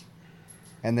beds.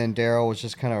 And then Daryl was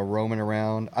just kind of roaming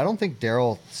around. I don't think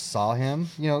Daryl saw him.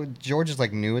 George is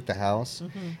like new at the house,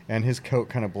 and his coat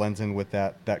kind of blends in with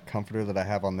that comforter that I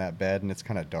have on that bed, and it's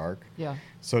kind of dark. Yeah.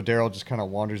 So Daryl just kind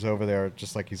of wanders over there,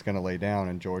 just like he's gonna lay down,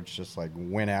 and George just like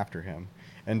went after him,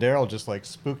 and Daryl just like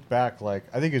spooked back. Like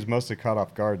I think he was mostly caught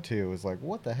off guard too. It was like,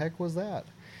 what the heck was that?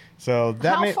 So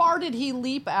that How made far did he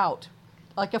leap out?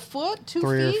 Like a foot,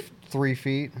 2 feet? 3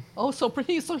 feet. Oh, so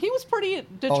he was pretty Oh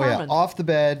determined. yeah, off the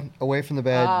bed, away from the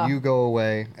bed. Ah. You go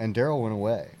away, and Daryl went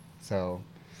away. So,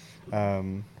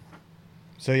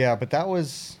 so yeah, but that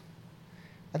was.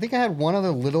 I think I had one other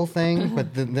little thing,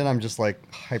 but then I'm just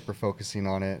like hyper focusing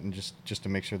on it, and just to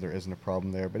make sure there isn't a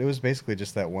problem there. But it was basically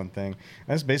just that one thing.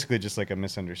 That's basically just like a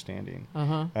misunderstanding.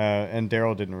 Uh-huh. And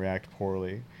Daryl didn't react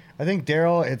poorly. I think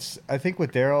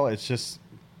with Daryl, it's just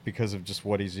because of just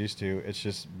what he's used to. It's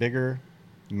just bigger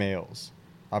males,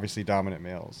 obviously dominant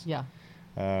males. Yeah.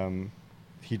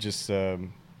 He just,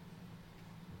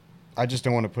 I just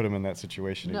don't want to put him in that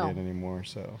situation No. again anymore.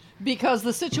 So Because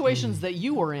the situations that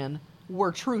you were in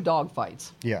were true dog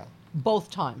fights. yeah, Both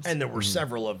times. and there were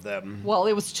several of them. Well,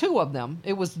 it was 2 of them.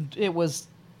 It was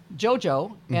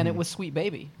JoJo and it was Sweet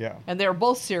Baby. Yeah. And they're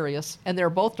both serious, and they're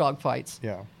both dog fights.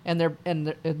 yeah, And they're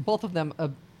both of them a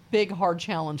big hard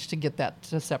challenge to get that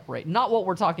to separate. Not what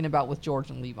we're talking about with George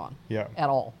and Levon. Yeah. At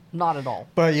all. Not at all.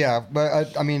 but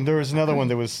I mean, there was another one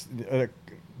that was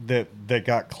that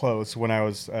got close when I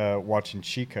was watching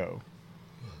Chico.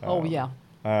 Oh yeah.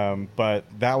 But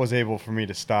that was able for me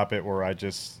to stop it, where I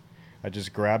just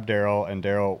grabbed Daryl, and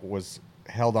Daryl was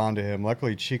held on to him.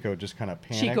 Luckily, Chico just kind of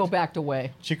panicked. Chico backed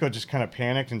away. Chico just kind of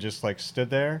panicked and just like stood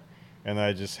there, and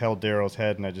I just held Daryl's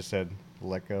head and I just said,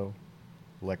 "Let go,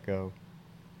 let go."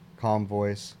 Calm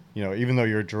voice. Even though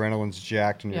your adrenaline's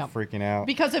jacked and you're Yeah. freaking out,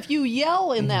 Because if you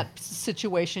yell in that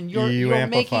situation, you're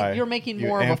amplify. making You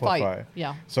more of a amplify. fight.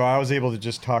 Yeah. So I was able to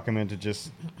just talk him into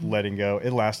just letting go.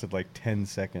 It lasted like 10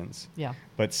 seconds. Yeah.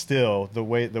 But still, the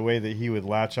way that he would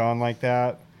latch on like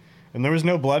that, and there was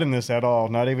no blood in this at all,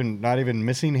 not even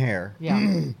missing hair.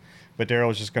 Yeah. But Daryl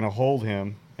was just going to hold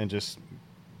him and just.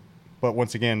 But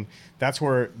once again, that's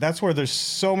where there's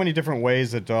so many different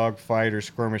ways a dog fight or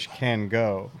skirmish can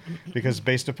go, because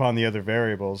based upon the other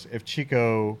variables, if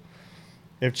Chico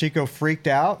freaked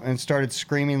out and started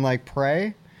screaming like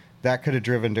prey, that could have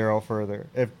driven Daryl further.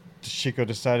 If Chico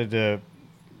decided to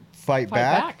fight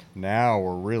back, now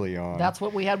we're really on. That's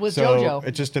what we had with So JoJo.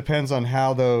 it just depends on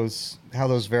how those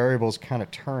variables kind of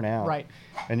turn out. Right.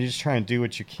 And you just try and do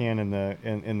what you can in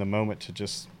the moment to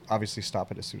just obviously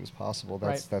stop it as soon as possible.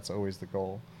 That's always the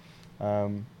goal.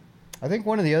 I think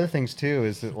one of the other things too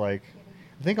is that I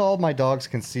think all of my dogs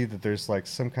can see that there's like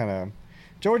some kind of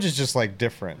George is just like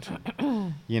different,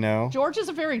 George is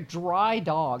a very dry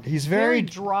dog. He's very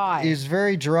dry. He's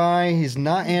very dry. He's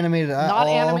not animated at all. Not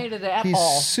animated at He's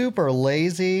all. super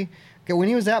lazy. Okay, when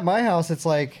he was at my house, it's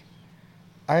like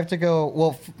I have to go.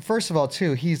 Well, first of all,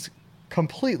 too, he's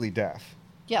completely deaf.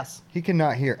 Yes. He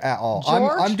cannot hear at all.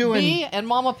 George, I'm doing. B, and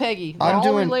Mama Peggy. They're I'm all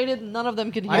doing- related. None of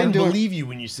them can hear. I didn't doing- believe you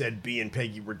when you said B and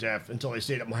Peggy were deaf until they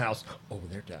stayed at my house. Oh,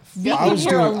 they're deaf. You I can was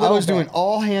hear a doing. I little was doing bit.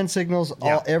 all hand signals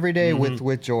Yeah. all every day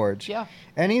with George. Yeah.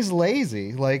 And he's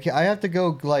lazy. Like I have to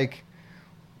go like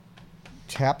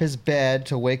tap his bed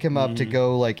to wake him up to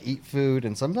go like eat food,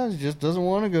 and sometimes he just doesn't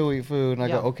want to go eat food. And I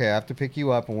Yeah. go, okay, I have to pick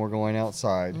you up, and we're going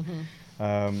outside.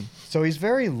 So he's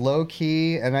very low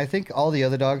key, and I think all the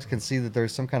other dogs can see that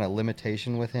there's some kind of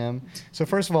limitation with him. So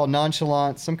first of all,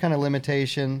 nonchalant, some kind of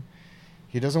limitation.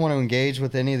 He doesn't want to engage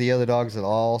with any of the other dogs at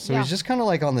all. So Yeah. he's just kind of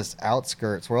like on this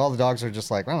outskirts where all the dogs are just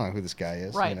like, I don't know who this guy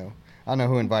is. Right. You know, I don't know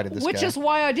who invited this Which guy. is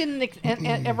why I didn't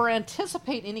ever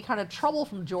anticipate any kind of trouble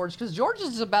from George, because George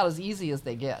is about as easy as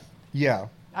they get. Yeah.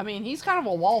 I mean, he's kind of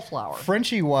a wallflower.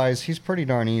 Frenchie wise, he's pretty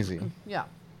darn easy. Yeah.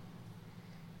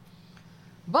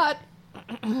 But,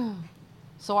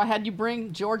 so I had you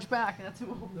bring George back, and that's who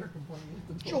they're complaining.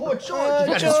 George, got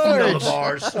his feet on the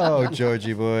bars. Oh,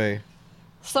 Georgie boy.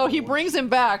 So he brings him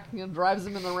back and drives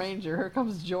him in the Ranger. Here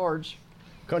comes George.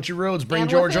 Country roads, bring And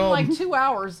George within home. like 2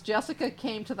 hours, Jessica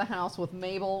came to the house with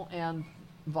Mabel and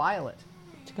Violet.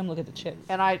 To come look at the chicks.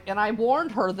 And I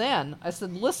warned her then. I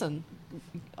said, listen,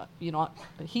 you know,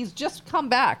 he's just come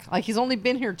back. Like, he's only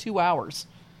been here 2 hours.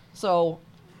 So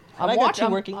And I got two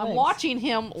working I'm legs. watching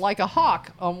him like a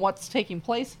hawk on what's taking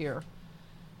place here.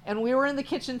 And we were in the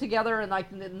kitchen together, and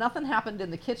like nothing happened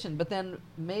in the kitchen. But then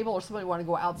Mabel or somebody wanted to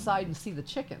go outside and see the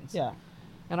chickens. Yeah.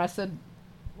 And I said,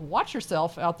 watch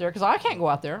yourself out there, because I can't go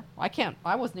out there.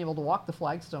 I wasn't able to walk the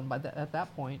flagstone at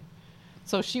that point.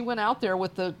 So she went out there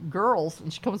with the girls,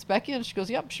 and she comes back in. She goes,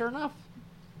 yep, sure enough.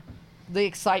 The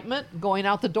excitement, going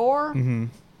out the door,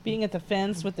 Being at the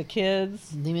fence with the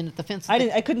kids. leaving at the fence.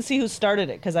 I couldn't see who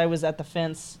started it because I was at the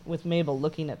fence with Mabel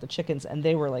looking at the chickens, and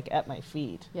they were like at my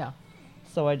feet. Yeah.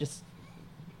 So I just,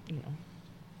 give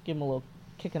them a little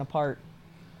kicking apart,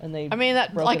 and they. I mean,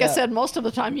 that, broke like it I up. said, most of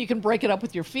the time you can break it up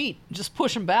with your feet. Just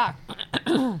push them back.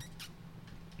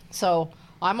 So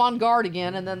I'm on guard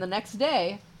again, and then the next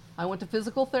day I went to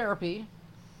physical therapy,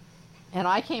 and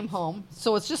I came home.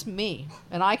 So it's just me,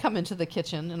 and I come into the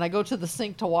kitchen, and I go to the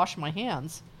sink to wash my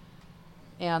hands,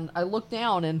 and I look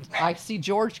down, and I see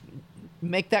George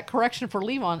make that correction for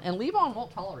Levon, and Levon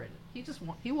won't tolerate it.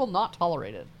 He will not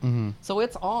tolerate it. So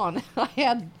it's on.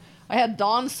 I had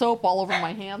Dawn soap all over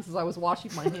my hands as I was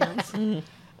washing my hands.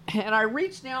 And I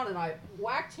reached down and I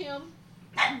whacked him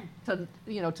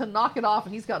to knock it off,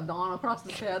 and he's got Dawn across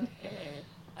his head.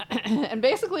 And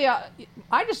basically,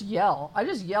 I just yell. I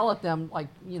just yell at them like,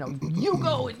 you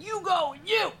go and you go and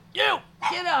you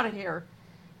get out of here.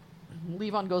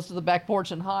 Levon goes to the back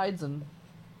porch and hides, and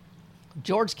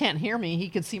George can't hear me. He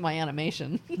could see my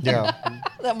animation. Yeah.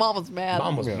 That mom was mad.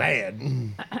 Mom was Yeah. mad.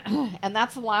 And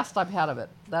that's the last I've had of it.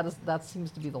 That seems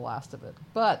to be the last of it.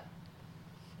 But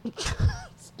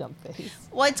Stump face.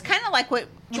 Well, it's kind of like what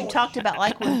we talked about,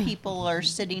 like when people are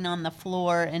sitting on the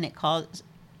floor and it causes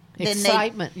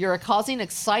excitement. You're causing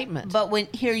excitement. But when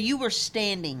here you were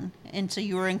standing, and so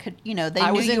you were in, they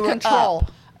I knew was you in were control.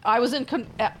 up. I was in and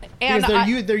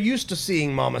Because they're used to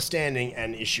seeing Mama standing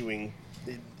and issuing,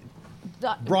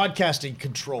 broadcasting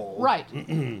control. right.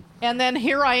 And then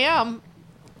here I am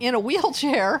in a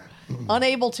wheelchair,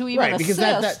 unable to even Right, because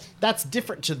assist. that's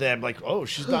different to them. Like, oh,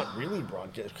 she's not really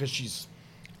broadcast because she's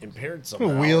impaired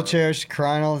somehow. Wheelchair, she's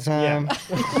crying all the time.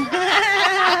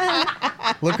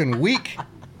 Looking weak.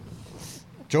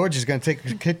 George is going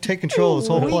to take control of this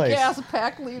whole Weak place. ass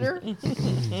pack leader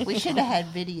We should have had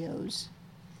videos.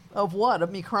 of what?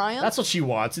 Of me crying? That's what she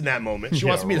wants in that moment. She Yeah,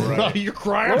 wants me to right. you're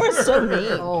crying. They were so mean.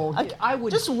 Oh, I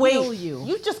would Just kill wait. you.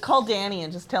 You just call Danny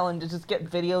and just tell him to just get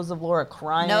videos of Laura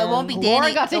crying. No, it won't be Laura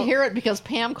Danny. got to hear it because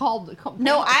Pam called.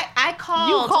 No, I called.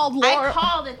 You called Laura. I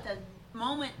called at the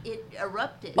moment it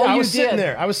erupted. Oh, I you was sitting did.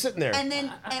 there. I was sitting there. And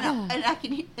then and I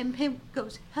can hear, and Pam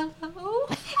goes hello,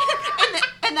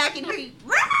 and I can hear you.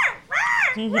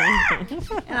 "Rawr,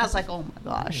 rawr." And I was like, oh my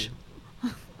gosh.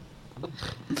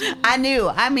 I knew.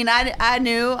 I mean, I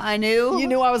knew. You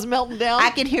knew I was melting down.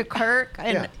 I could hear Kirk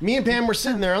and Yeah. Me and Pam were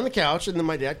sitting there on the couch, and then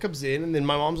my dad comes in, and then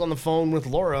my mom's on the phone with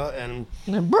Laura, and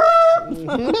I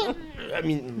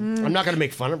mean, I'm not gonna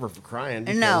make fun of her for crying.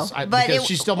 Because No, but because it-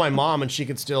 she's still my mom, and she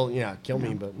could still, kill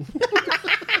me. But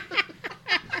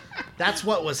that's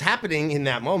what was happening in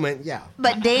that moment. Yeah.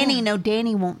 But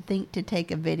Danny won't think to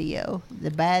take a video. The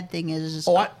bad thing is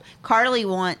Oh, Carly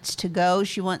wants to go.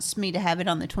 She wants me to have it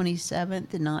on the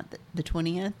 27th and not the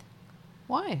 20th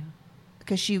Why?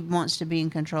 because she wants to be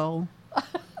in control.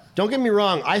 Don't get me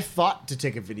wrong. I thought to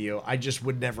take a video. I just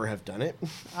would never have done it.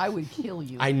 I would kill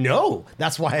you. I know.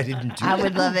 That's why I didn't do it. I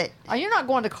would love it. You're not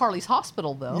going to Carly's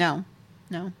hospital though. No.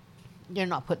 You're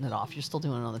not putting it off. You're still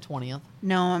doing it on the 20th.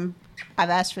 No, I've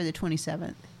asked for the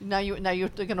 27th. Now you're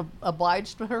going to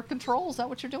oblige to her control. Is that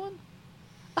what you're doing?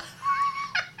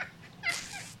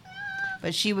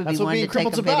 But she would That's be what one being to take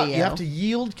crippled's a about. video. You have to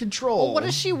yield control. Well, what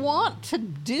does she want to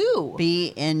do?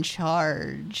 Be in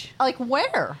charge. Like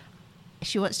where?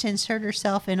 She wants to insert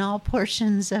herself in all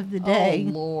portions of the day.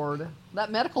 Oh Lord, that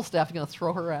medical staff is going to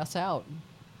throw her ass out.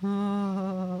 You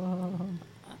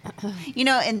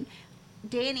know, and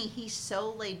Danny, he's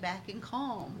so laid back and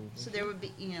calm. So there would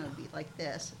be, it'd be like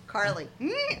this. Carly,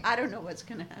 I don't know what's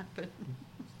going to happen.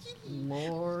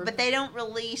 Lord. But they don't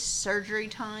release surgery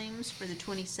times for the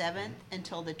 27th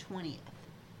until the 20th.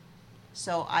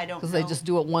 So I don't know. Because they just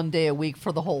do it one day a week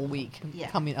for the whole week. Yeah.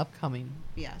 Upcoming.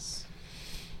 Yes.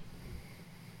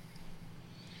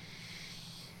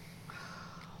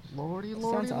 Lordy, Sounds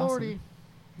lordy, awesome. lordy.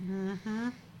 Mm-hmm.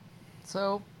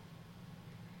 So,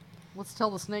 let's tell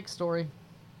the snake story.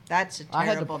 That's a I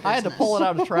terrible had to business. pull it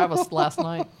out of Travis last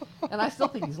night, and I still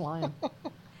think he's lying.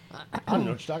 I don't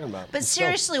know what you're talking about. But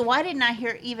seriously, why didn't I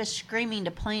hear Eva screaming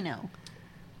to Plano?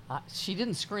 She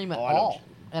didn't scream at Oh, I know. all,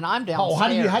 and I'm downstairs. Oh,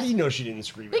 how do you know she didn't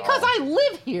scream? Because at all? I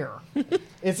live here.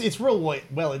 It's real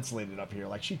well insulated up here.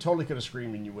 Like she totally could have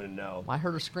screamed and you wouldn't know. I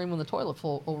heard her scream when the toilet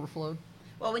overflowed.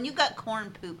 Well, when you got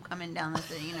corn poop coming down the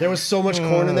thing, There was so much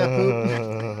corn in that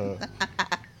poop.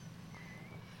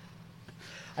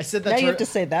 I said that. Now to you her, have to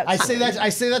say that. I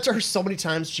say that to her so many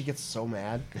times. She gets so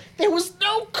mad. There was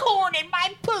no corn in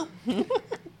my poop.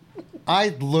 I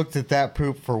looked at that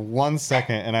poop for 1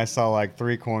 second and I saw like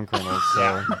 3 corn kernels.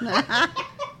 So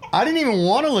I didn't even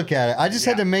want to look at it. I just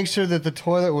had to make sure that the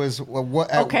toilet was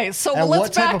Okay, so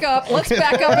let's back up. Let's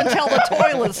back up and tell the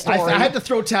toilet story. I had to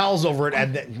throw towels over it,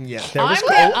 and there was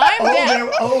I'm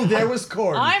corn. There was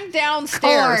corn. I'm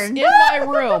downstairs Corn. in my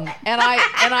room, and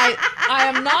I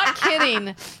am not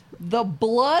kidding. The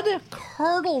blood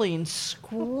curdling,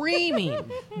 screaming.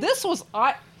 This was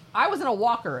I was in a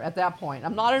walker at that point.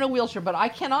 I'm not in a wheelchair, but I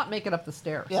cannot make it up the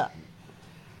stairs. Yeah.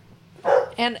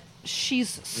 And she's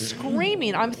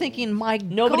screaming. I'm thinking,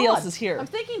 Nobody God. else is here. I'm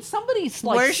thinking somebody's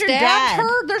like Where's your stabbed dad?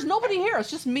 her. There's nobody here. It's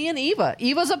just me and Eva.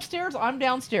 Eva's upstairs. I'm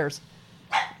downstairs.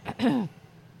 And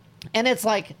it's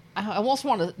like I almost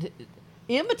want to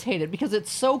imitate it because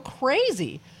it's so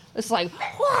crazy. It's like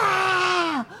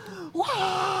wah,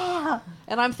 wah,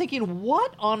 and I'm thinking,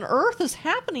 what on earth is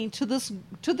happening to this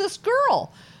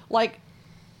girl? Like,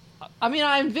 I mean,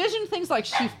 I envision things like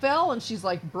she fell and she's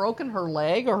like broken her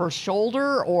leg or her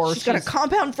shoulder, or She's got a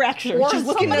compound fracture. or She's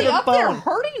looking at somebody her up there bone.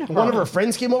 hurting her. One of her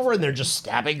friends came over, and they're just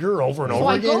stabbing her over and So over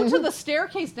I again. go to the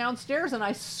staircase downstairs and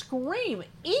I scream,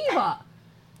 Eva,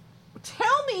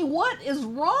 tell me what is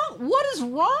wrong. What is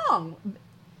wrong?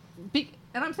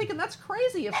 And I'm thinking, that's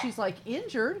crazy if she's like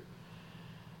injured.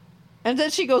 And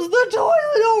then she goes, the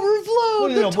toilet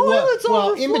overflowed. The toilet's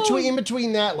overflowing. in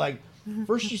between that, like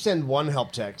first you send one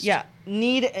help text. Yeah.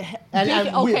 Because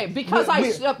I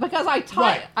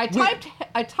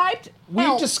typed We've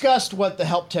help. discussed what the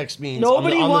help text means.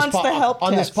 Nobody wants this the help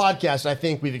on this text. podcast. I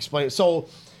think we've explained it. So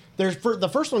the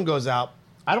first one goes out.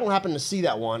 I don't happen to see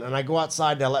that one, and I go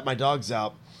outside and I let my dogs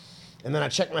out, and then I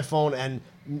check my phone, and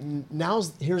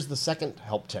here's the second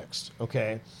help text.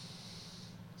 Okay.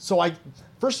 So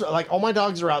all my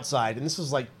dogs are outside, and this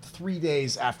was like 3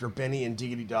 days after Benny and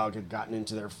Diggity Dog had gotten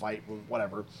into their fight,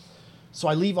 whatever. So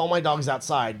I leave all my dogs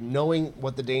outside, knowing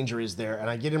what the danger is there,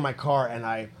 and I get in my car and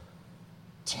I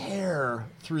tear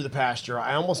through the pasture.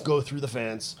 I almost go through the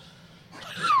fence.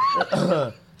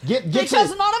 Because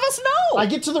none of us know. I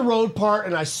get to the road part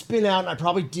and I spin out and I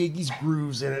probably dig these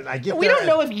grooves in it. And I get We there don't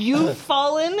know if you've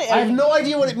fallen. I have no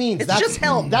idea what it means. It's just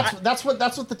help. That's what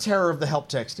the terror of the help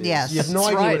text is. Yes. You have no That's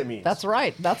idea right. what it means. That's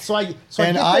right. So I And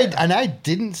get there. I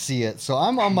didn't see it, so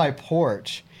I'm on my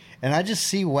porch and I just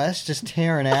see Wes just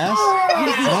tearing ass, and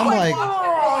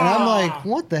I'm like,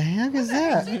 what the heck is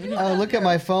that? I look at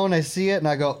my phone, I see it, and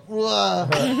I go, whoa.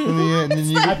 And then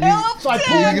So I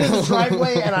pull into the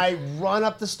driveway and I run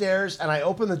up the stairs and I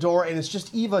open the door and it's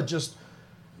just Eva just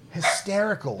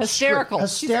hysterical. Hysterical.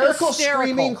 She's Hysterical, hysterical.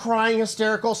 screaming, crying,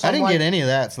 hysterical. So I I'm didn't like, get any of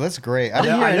that, so that's great. I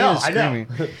didn't Yeah, hear any of the I screaming.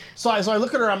 know. So I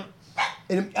look at her,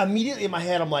 and immediately in my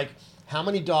head, I'm like, how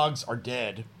many dogs are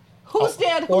dead? Who's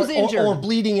dead? Who's injured? Or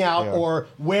bleeding out? Yeah. Or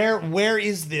where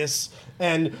is this?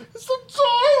 And it's the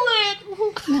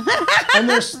toilet. And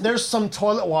there's some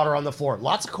toilet water on the floor.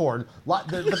 Lots of corn. But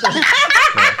there's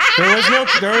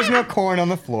There was no corn on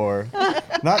the floor.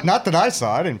 Not that I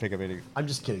saw. I didn't pick up any. I'm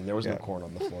just kidding. There was no Yeah. corn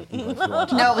on the floor.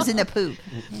 No, it was in the poop.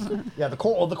 Yeah, the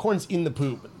corn. Well, the corn's in the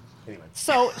poop. Anyway.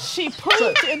 So she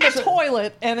pooped in the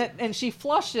toilet and she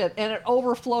flushed it and it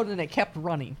overflowed and it kept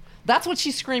running. That's what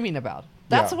she's screaming about.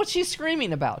 That's Yeah. what she's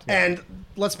screaming about. And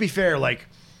let's be fair, like,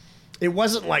 it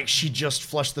wasn't like she just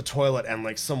flushed the toilet and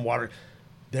like some water.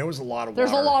 There was a lot of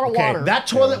There's water. a lot of Okay, water. That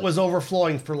toilet was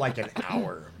overflowing for like an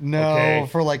hour. No, okay?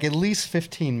 for like at least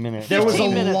 15 minutes. There was a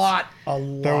 15 minutes. lot.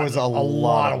 There was a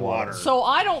lot of of water. water. So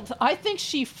I think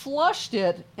she flushed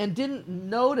it and didn't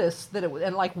notice that it was,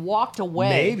 and like walked away.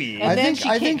 Maybe. And I then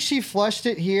think came- she flushed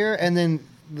it here and then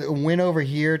went over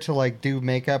here to like do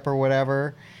makeup or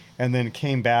whatever, and then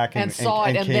came back and saw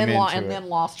it and came into then it.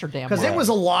 lost her damn Because mind. it was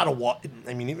a lot of water.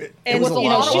 I mean, it And was a you lot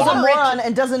know, of she's a water. moron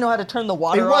and doesn't know how to turn the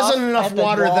water It off. wasn't enough at the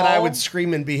water that I wall. would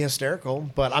scream and be hysterical,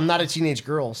 but I'm not a teenage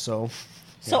girl, so.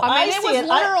 So I mean, it see was it.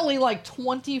 literally like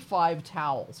 25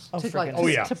 towels Oh, to, for like, goodness Oh,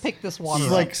 yeah. to pick this It water.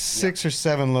 was up. like 6 or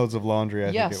 7 loads of laundry. I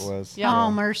yes. think it was. Yeah.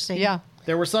 Oh, mercy. Yeah.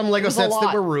 There were some Lego was a sets that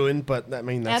lot. were ruined, but I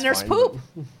mean, that's And there's fine, poop.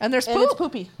 but- And there's And poop. it's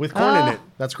poopy. With corn in it.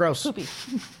 That's gross. Poopy.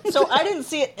 So I didn't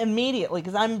see it immediately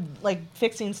because I'm like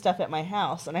fixing stuff at my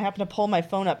house, and I happen to pull my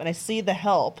phone up and I see the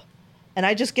help, and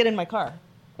I just get in my car.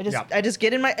 Yeah. I just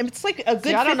get in my. It's like a good.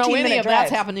 See, I don't know 15 any minute of drive.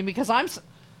 that's happening because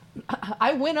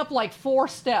I went up like 4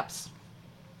 steps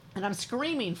and I'm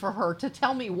screaming for her to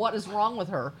tell me what is wrong with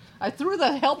her. I threw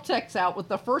the help text out with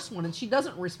the first one and she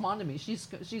doesn't respond to me. She's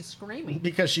screaming.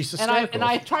 Because she's And I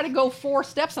hysterical. try to go 4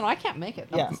 steps and I can't make it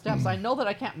up Yeah. the steps. I know that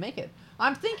I can't make it.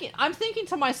 I'm thinking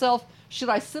to myself, should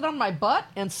I sit on my butt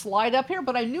and slide up here?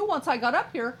 But I knew once I got up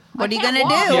here, What I are you can't gonna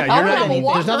walk. do? Yeah, I you're don't not- have a there's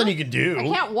walker. nothing you can do. I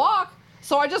can't walk,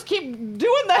 so I just keep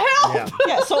doing the help. Yeah.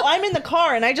 Yeah, so I'm in the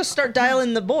car and I just start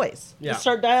dialing the boys. Yeah. Just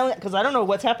start dialing because I don't know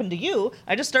what's happened to you.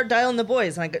 I just start dialing the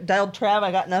boys, and dialed Trav.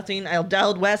 I got nothing. I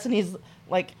dialed Wes, and he's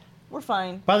like, "We're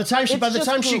fine." By the time It's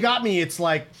just she poop. got me, it's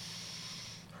like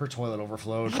her toilet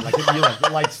overflowed.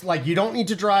 Like, like you don't need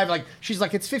to drive. Like she's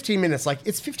like, it's 15 minutes. Like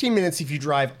it's 15 minutes if you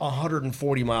drive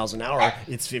 140 miles an hour.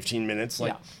 It's 15 minutes.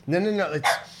 Like no. It's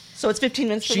So it's 15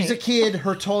 minutes. For she's me. a kid.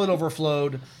 Her toilet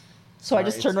overflowed. So I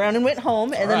just Alright. turned around and went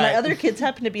home, and then my Alright. other kids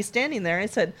happened to be standing there. I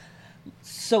said,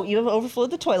 "So Eva overflowed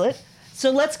the toilet. So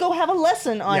let's go have a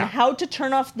lesson on Yeah. how to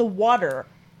turn off the water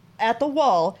at the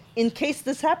wall in case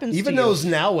this happens Even to you." knows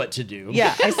now what to do.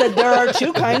 Yeah, I said there are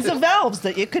 2 kinds of valves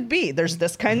that it could be. There's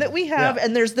this kind that we have, Yeah.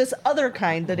 and there's this other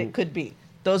kind that it could be.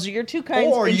 Those are your 2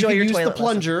 kinds. Or you Enjoy can your use toilet the lesson.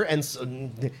 plunger,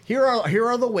 and here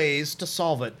are the ways to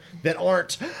solve it that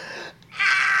aren't.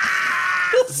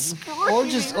 Or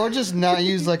just not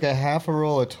use like a half a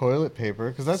roll of toilet paper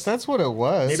because that's what it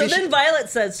was. So Maybe then Violet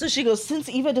says, so she goes, since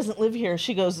Eva doesn't live here,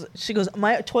 she goes,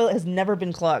 my toilet has never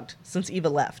been clogged since Eva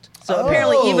left. So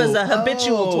apparently Eva's a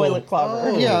habitual toilet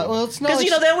clogger. Yeah, well, it's not. Because,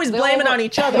 Like they always blame it on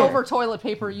each other. Over toilet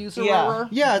paper user. Yeah. Rower.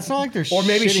 yeah, it's not like they're Or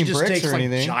maybe she shitting just bricks takes or like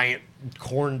anything. giant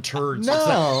corn turds.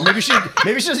 No. Maybe she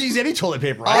doesn't use any toilet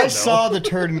paper. I I don't know. saw the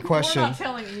turd in We're question, not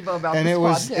telling Eva about and this it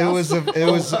was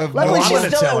podcast. of Luckily, I'm she's gonna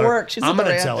still tell at her. work. She's I'm still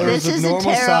gonna at tell work. her. It was This of is a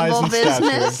normal size terrible and stature.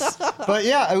 business. But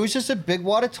yeah, it was just a big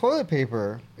wad of toilet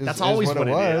paper. That's always what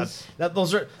it was. is.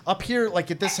 Those are up here, like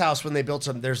at this house when they built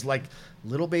them. There's like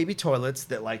little baby toilets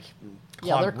that like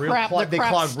Yeah, clog they're real, crap- clog, they're they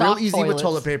crap clog real stock easy with toilets.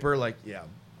 toilet paper. Like yeah,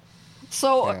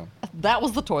 So Yeah. that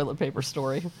was the toilet paper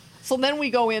story. So then we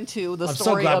go into the I'm so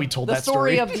story glad of we told the that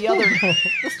story story. of the other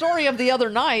the story of the other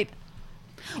night.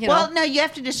 You Well, know, no, you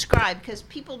have to describe because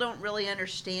people don't really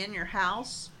understand your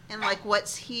house and like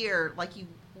what's here, like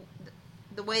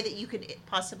the way that you could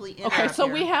possibly enter. okay, up so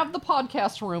here. we have the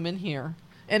podcast room in here,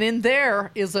 and in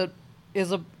there is a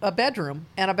bedroom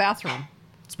and a bathroom.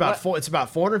 it's about What? it's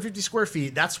about 450 square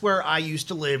feet. That's where I used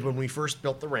to live when we first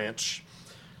built the ranch.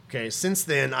 Okay, since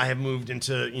then I have moved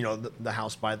into the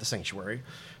house by the sanctuary,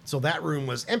 so that room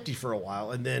was empty for a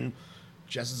while, and then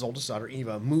Jess's oldest daughter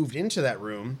Eva moved into that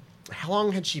room. How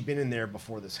long had she been in there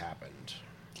before this happened?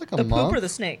 It's like a The month. poop or the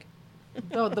snake?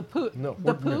 No, the poop. No,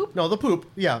 the we're- poop. No, the poop.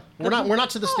 Yeah, we're not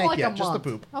to the Oh, snake like yet. a Just the month.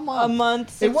 poop. A A month. month.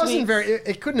 It 6 wasn't weeks. very.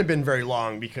 It couldn't have been very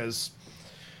long because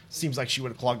it seems like she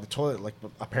would have clogged the toilet. Like,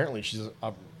 but apparently she's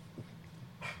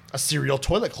a serial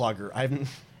toilet clogger. I haven't.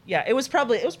 Yeah, it was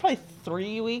probably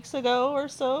 3 weeks ago or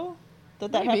so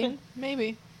that maybe, happened.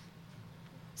 maybe.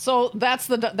 So that's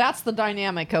the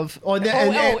dynamic of. Oh, and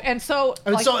then- and so. I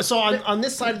mean, like, so on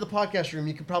this side of the podcast room,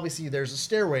 you can probably see there's a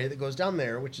stairway that goes down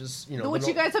there, which is which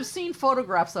you guys have seen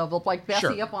photographs of like Bessie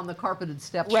Sure. up on the carpeted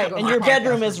steps. Right, to go and to your the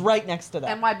bedroom podcast is room. right next to that.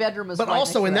 And my bedroom is. But right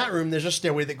also next in to that room, there's a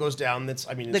stairway that goes down.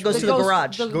 That goes to the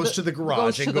garage. goes to the garage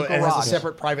goes to and the and has a garage.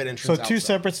 separate private So entrance. two outside.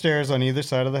 separate stairs on either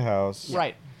side of the house.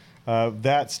 Right.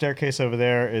 That staircase over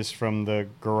there is from the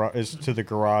garage, is to the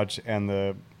garage and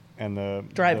the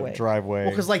Driveway. the driveway. Well,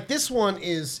 because like this one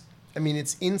is, I mean,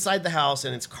 it's inside the house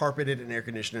and it's carpeted and air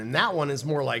conditioned, and that one is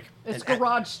more like It's an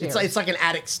garage stairs. It's like an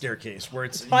attic staircase where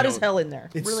it's Hot as hell in there.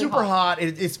 It's Really super hot. hot.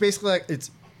 It's basically like it's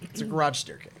a garage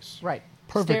staircase. Right.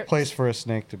 Perfect Stair- place for a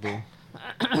snake to be.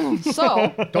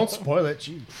 So, Don't spoil it.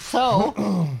 Gee.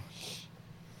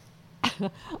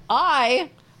 I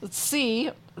see,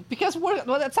 because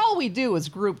that's all we do is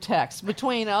group text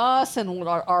between us and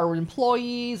our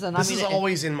employees, and This I mean, is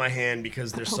always in my hand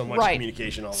because there's so much right.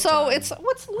 communication all the So time. it's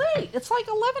what's late? It's like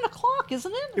 11 o'clock,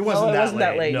 isn't it? It wasn't, No, it wasn't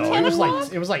that late. No, 10 it was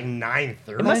o'clock? like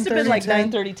 9:30. It must have been like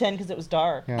 9:30, 9:30, 10 because it was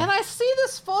dark. Yeah. And I see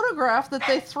this photograph that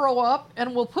they throw up,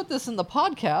 and we'll put this in the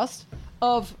podcast,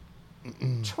 of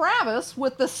Travis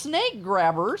with the snake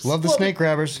grabbers. Love the Well, snake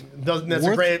grabbers. That's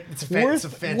a great. It's a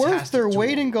fantastic worth their tool.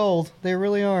 weight in gold. They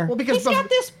really are. Well, because He's got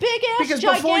this big ass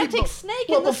gigantic snake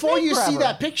in the before snake you see grabber.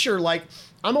 that picture, like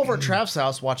I'm over at Trav's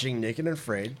house watching Naked and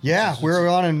Afraid. Yeah, we were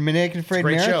on a Naked and Afraid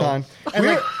great show. marathon. And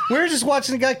We were just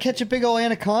watching the guy catch a big old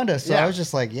anaconda. So Yeah. I was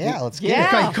just like, yeah, let's get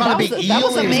Yeah. it. He caught a that big was- eel that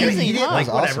was and he was gonna amazing, eat it, huh? like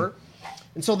That was whatever.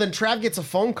 And so then Trav gets a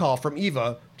phone call from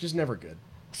Eva, which is never good.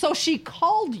 So she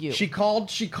called you. She called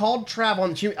Trav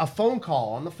on a phone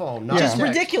call on the phone. Not Yeah. a It's text.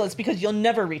 ridiculous because you'll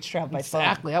never reach Trav by phone.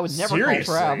 Exactly. I would never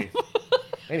Seriously. call Trav.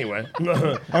 Anyway,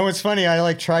 And what's funny, I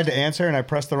like tried to answer and I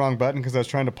pressed the wrong button because I was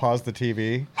trying to pause the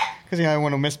TV because I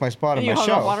want to miss my spot in You my hung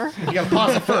show. up on her? you gotta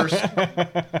pause it first.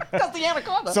 That's the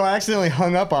anaconda. So I accidentally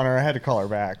hung up on her. I had to call her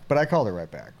back, but I called her right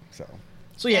back. So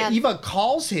So yeah, And- Eva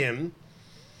calls him,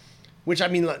 which I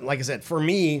mean, like I said, for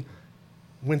me,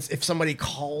 if somebody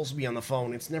calls me on the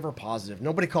phone, it's never positive.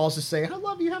 Nobody calls to say, "I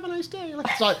love you, have a nice day."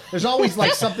 Like, there's always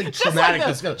like something just traumatic like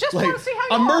that's this. going Just like wanna see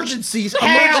how you are. emergencies,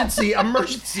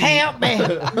 emergency. help me.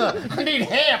 I need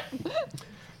help.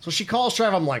 So she calls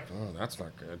Trav. I'm like, oh, that's not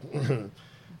good.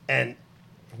 And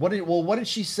what did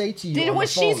she say to you on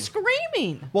Was the she phone?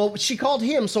 screaming? Well, she called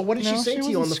him. So what did she No, say to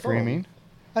you wasn't on the screaming.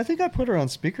 I think I put her on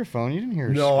speakerphone. You didn't hear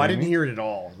her phone? No, I didn't screaming. hear it at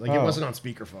all. Like it Oh. wasn't on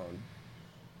speakerphone.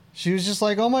 She was just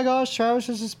like, "Oh my gosh, Travis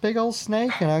is this big old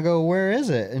snake," and I go, "Where is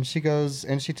it?" And she goes,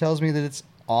 and she tells me that it's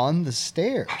on the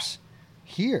stairs,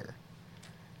 here.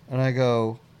 And I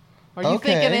go, Are you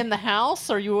Okay. thinking in the house,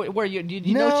 or did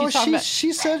you know "No, she's talking about?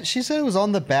 she said it was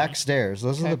on the back stairs.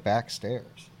 Those are Okay. the back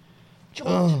stairs."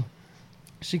 Ugh.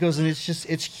 She goes, and it's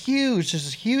huge. Just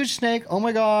this huge snake. Oh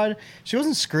my god! She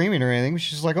wasn't screaming or anything.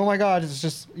 She's like, "Oh my god!" It's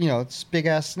just it's a big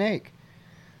ass snake.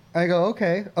 I go,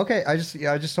 okay. I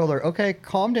just told her, okay,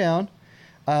 calm down.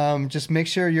 Just make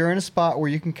sure you're in a spot where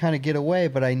you can kind of get away,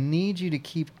 but I need you to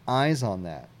keep eyes on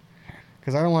that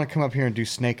because I don't want to come up here and do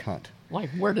snake hunt. Like,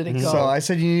 where did it go? So I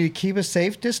said you need to keep a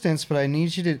safe distance, but I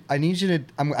need you to.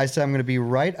 I said I'm going to be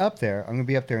right up there. I'm going to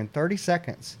be up there in 30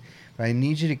 seconds, but I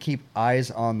need you to keep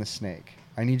eyes on the snake.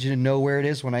 I need you to know where it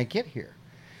is when I get here.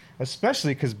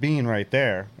 Especially because being right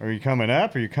there. Are you coming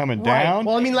up? Are you coming Right. down?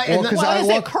 Well, I mean, like, and 'cause well, I is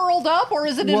walk- it curled up or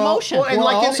is it in well, motion? well, and well,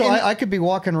 like in- also, in- I could be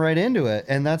walking right into it,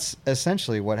 and that's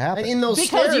essentially what happened. And in those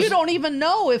because stairs, you don't even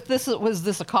know if was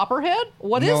this a copperhead?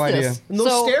 What is No idea. this? and those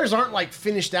So- stairs aren't like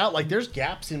finished out. Like there's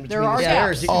gaps in between There are the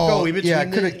stairs. gaps. You can go in between. yeah, I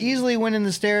could have easily went in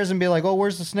the stairs and be like, "Oh,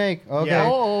 where's the snake?" Okay. Yeah.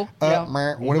 Oh, yeah.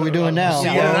 meh, what are we doing now?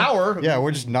 See you in an hour. Yeah, we're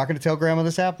just not going to tell Grandma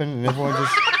this happened, and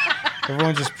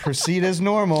everyone just proceed as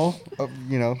normal.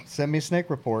 Send me snake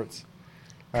reports.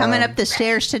 Coming up the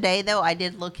stairs today, though, I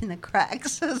did look in the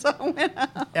cracks as I went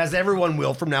up. As everyone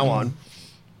will from now on.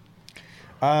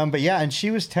 But yeah, and she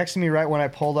was texting me right when I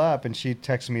pulled up, and she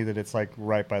texted me that it's like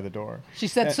right by the door. She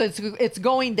said, so it's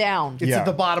going down. It's Yeah, at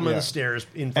the bottom of yeah. the stairs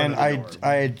in front And of the door.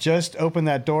 I had just opened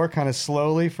that door kind of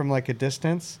slowly from like a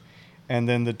distance, and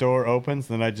then the door opens,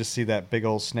 and then I just see that big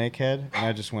old snake head, and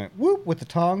I just went whoop with the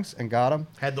tongs and got him.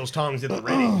 Had those tongs in the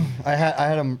ready. I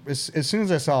had him as soon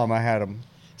as I saw him. I had him.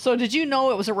 So did you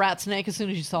know it was a rat snake as soon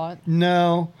as you saw it?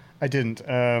 No, I didn't.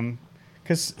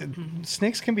 Because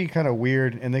snakes can be kind of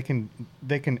weird, and they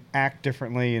can act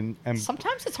differently, and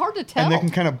Sometimes it's hard to tell. they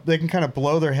can kind of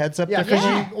blow their heads up Yeah,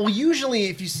 differently. because well, usually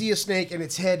if you see a snake and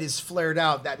its head is flared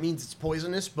out, that means it's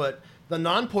poisonous. But the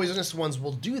non-poisonous ones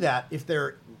will do that if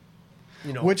they're,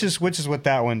 Which is what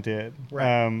that one did.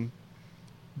 Right.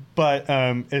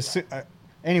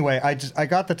 Anyway, I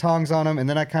got the tongs on him, and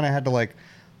then I kind of had to like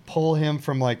pull him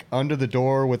from like under the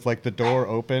door with like the door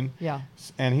open. Yeah.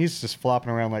 And he's just flopping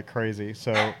around like crazy.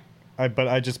 So,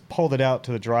 I just pulled it out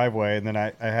to the driveway, and then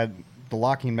I had the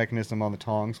locking mechanism on the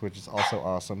tongs, which is also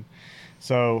awesome.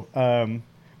 So,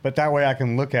 but that way I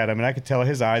can look at him, and I could tell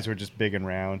his eyes were just big and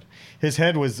round. His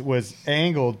head was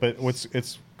angled, but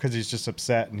it's because he's just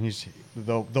upset, and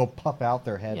they'll pop out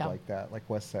their head Yeah. like that, like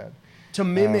Wes said. to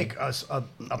mimic a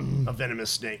venomous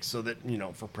snake, so that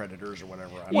for predators or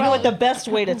whatever. You know what? The best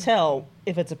way to tell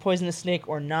if it's a poisonous snake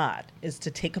or not is to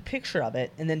take a picture of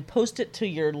it and then post it to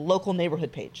your local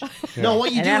neighborhood page. No,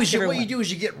 what you And do ask is you everyone.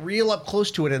 get real up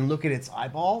close to it and look at its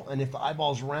eyeball, and if the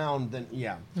eyeball's round, then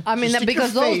yeah. I mean, Just stick your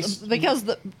face-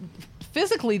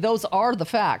 physically those are the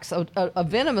facts. A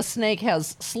venomous snake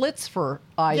has slits for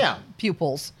eye Yeah.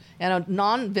 pupils, and a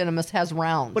non-venomous has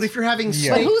rounds. But if you're having Yeah.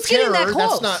 snake But who's getting that terror,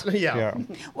 close? that's not. Yeah. Yeah.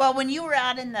 Well, when you were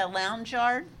out in the lounge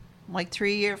yard, like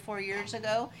 3 or 4 years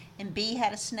ago, and B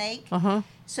had a snake,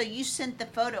 so you sent the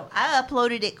photo. I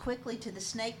uploaded it quickly to the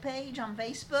snake page on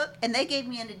Facebook, and they gave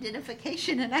me an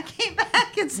identification, and I came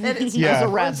back and said it's Yeah. Those are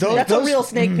rat snakes. That's a real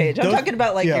snake page. I'm those- talking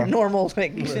about like yeah. your normal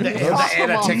like. The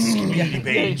Anna on. Texas community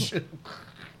page.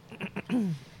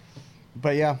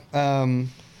 But yeah.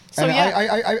 So, And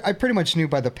yeah. I pretty much knew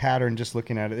by the pattern just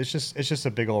looking at it. It's just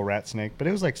a big old rat snake, but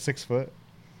it was like 6 foot.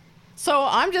 So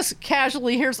I'm just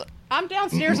casually I'm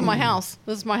downstairs in my house.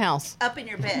 This is my house. up in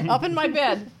your bed. Up in my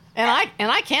bed. And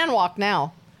I can walk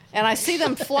now. And I see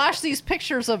them flash these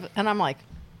pictures and I'm like,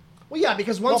 Well, yeah,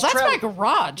 because well, once that's Trav, my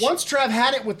garage. Once Trav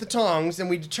had it with the tongs, and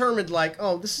we determined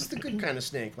this is the good kind of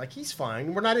snake. Like he's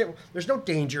fine. There's no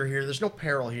danger here. There's no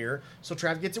peril here. So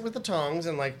Trav gets it with the tongs,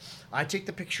 and I take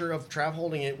the picture of Trav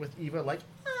holding it with Eva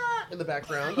in the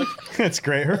background. Like, That's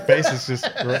great. Her face is just.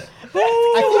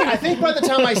 I think by the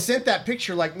time I sent that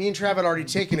picture, me and Trav had already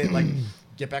taken it.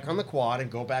 Get back on the quad and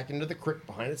go back into the creek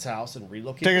behind its house and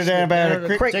relocate. Take it the down snake by to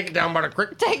the creek. Take it down by the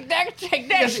creek. Take that snake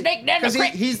down the Because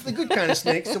creek. he's the good kind of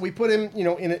snake, so we put him,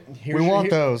 in it. We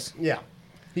want those. Yeah,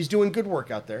 he's doing good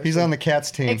work out there. He's so- on the cat's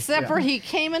team. Except for he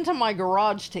came into my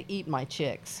garage to eat my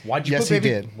chicks. Why'd you Yes, put baby,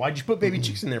 he did. Why'd you put baby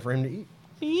chicks in there for him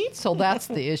to eat? So that's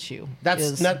the issue. That's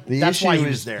is- not. The That's issue why he is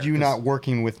was there. you 'cause- not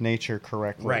working with nature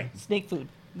correctly. right. Snake food.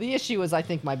 The issue is I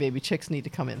think my baby chicks need to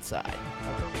come inside.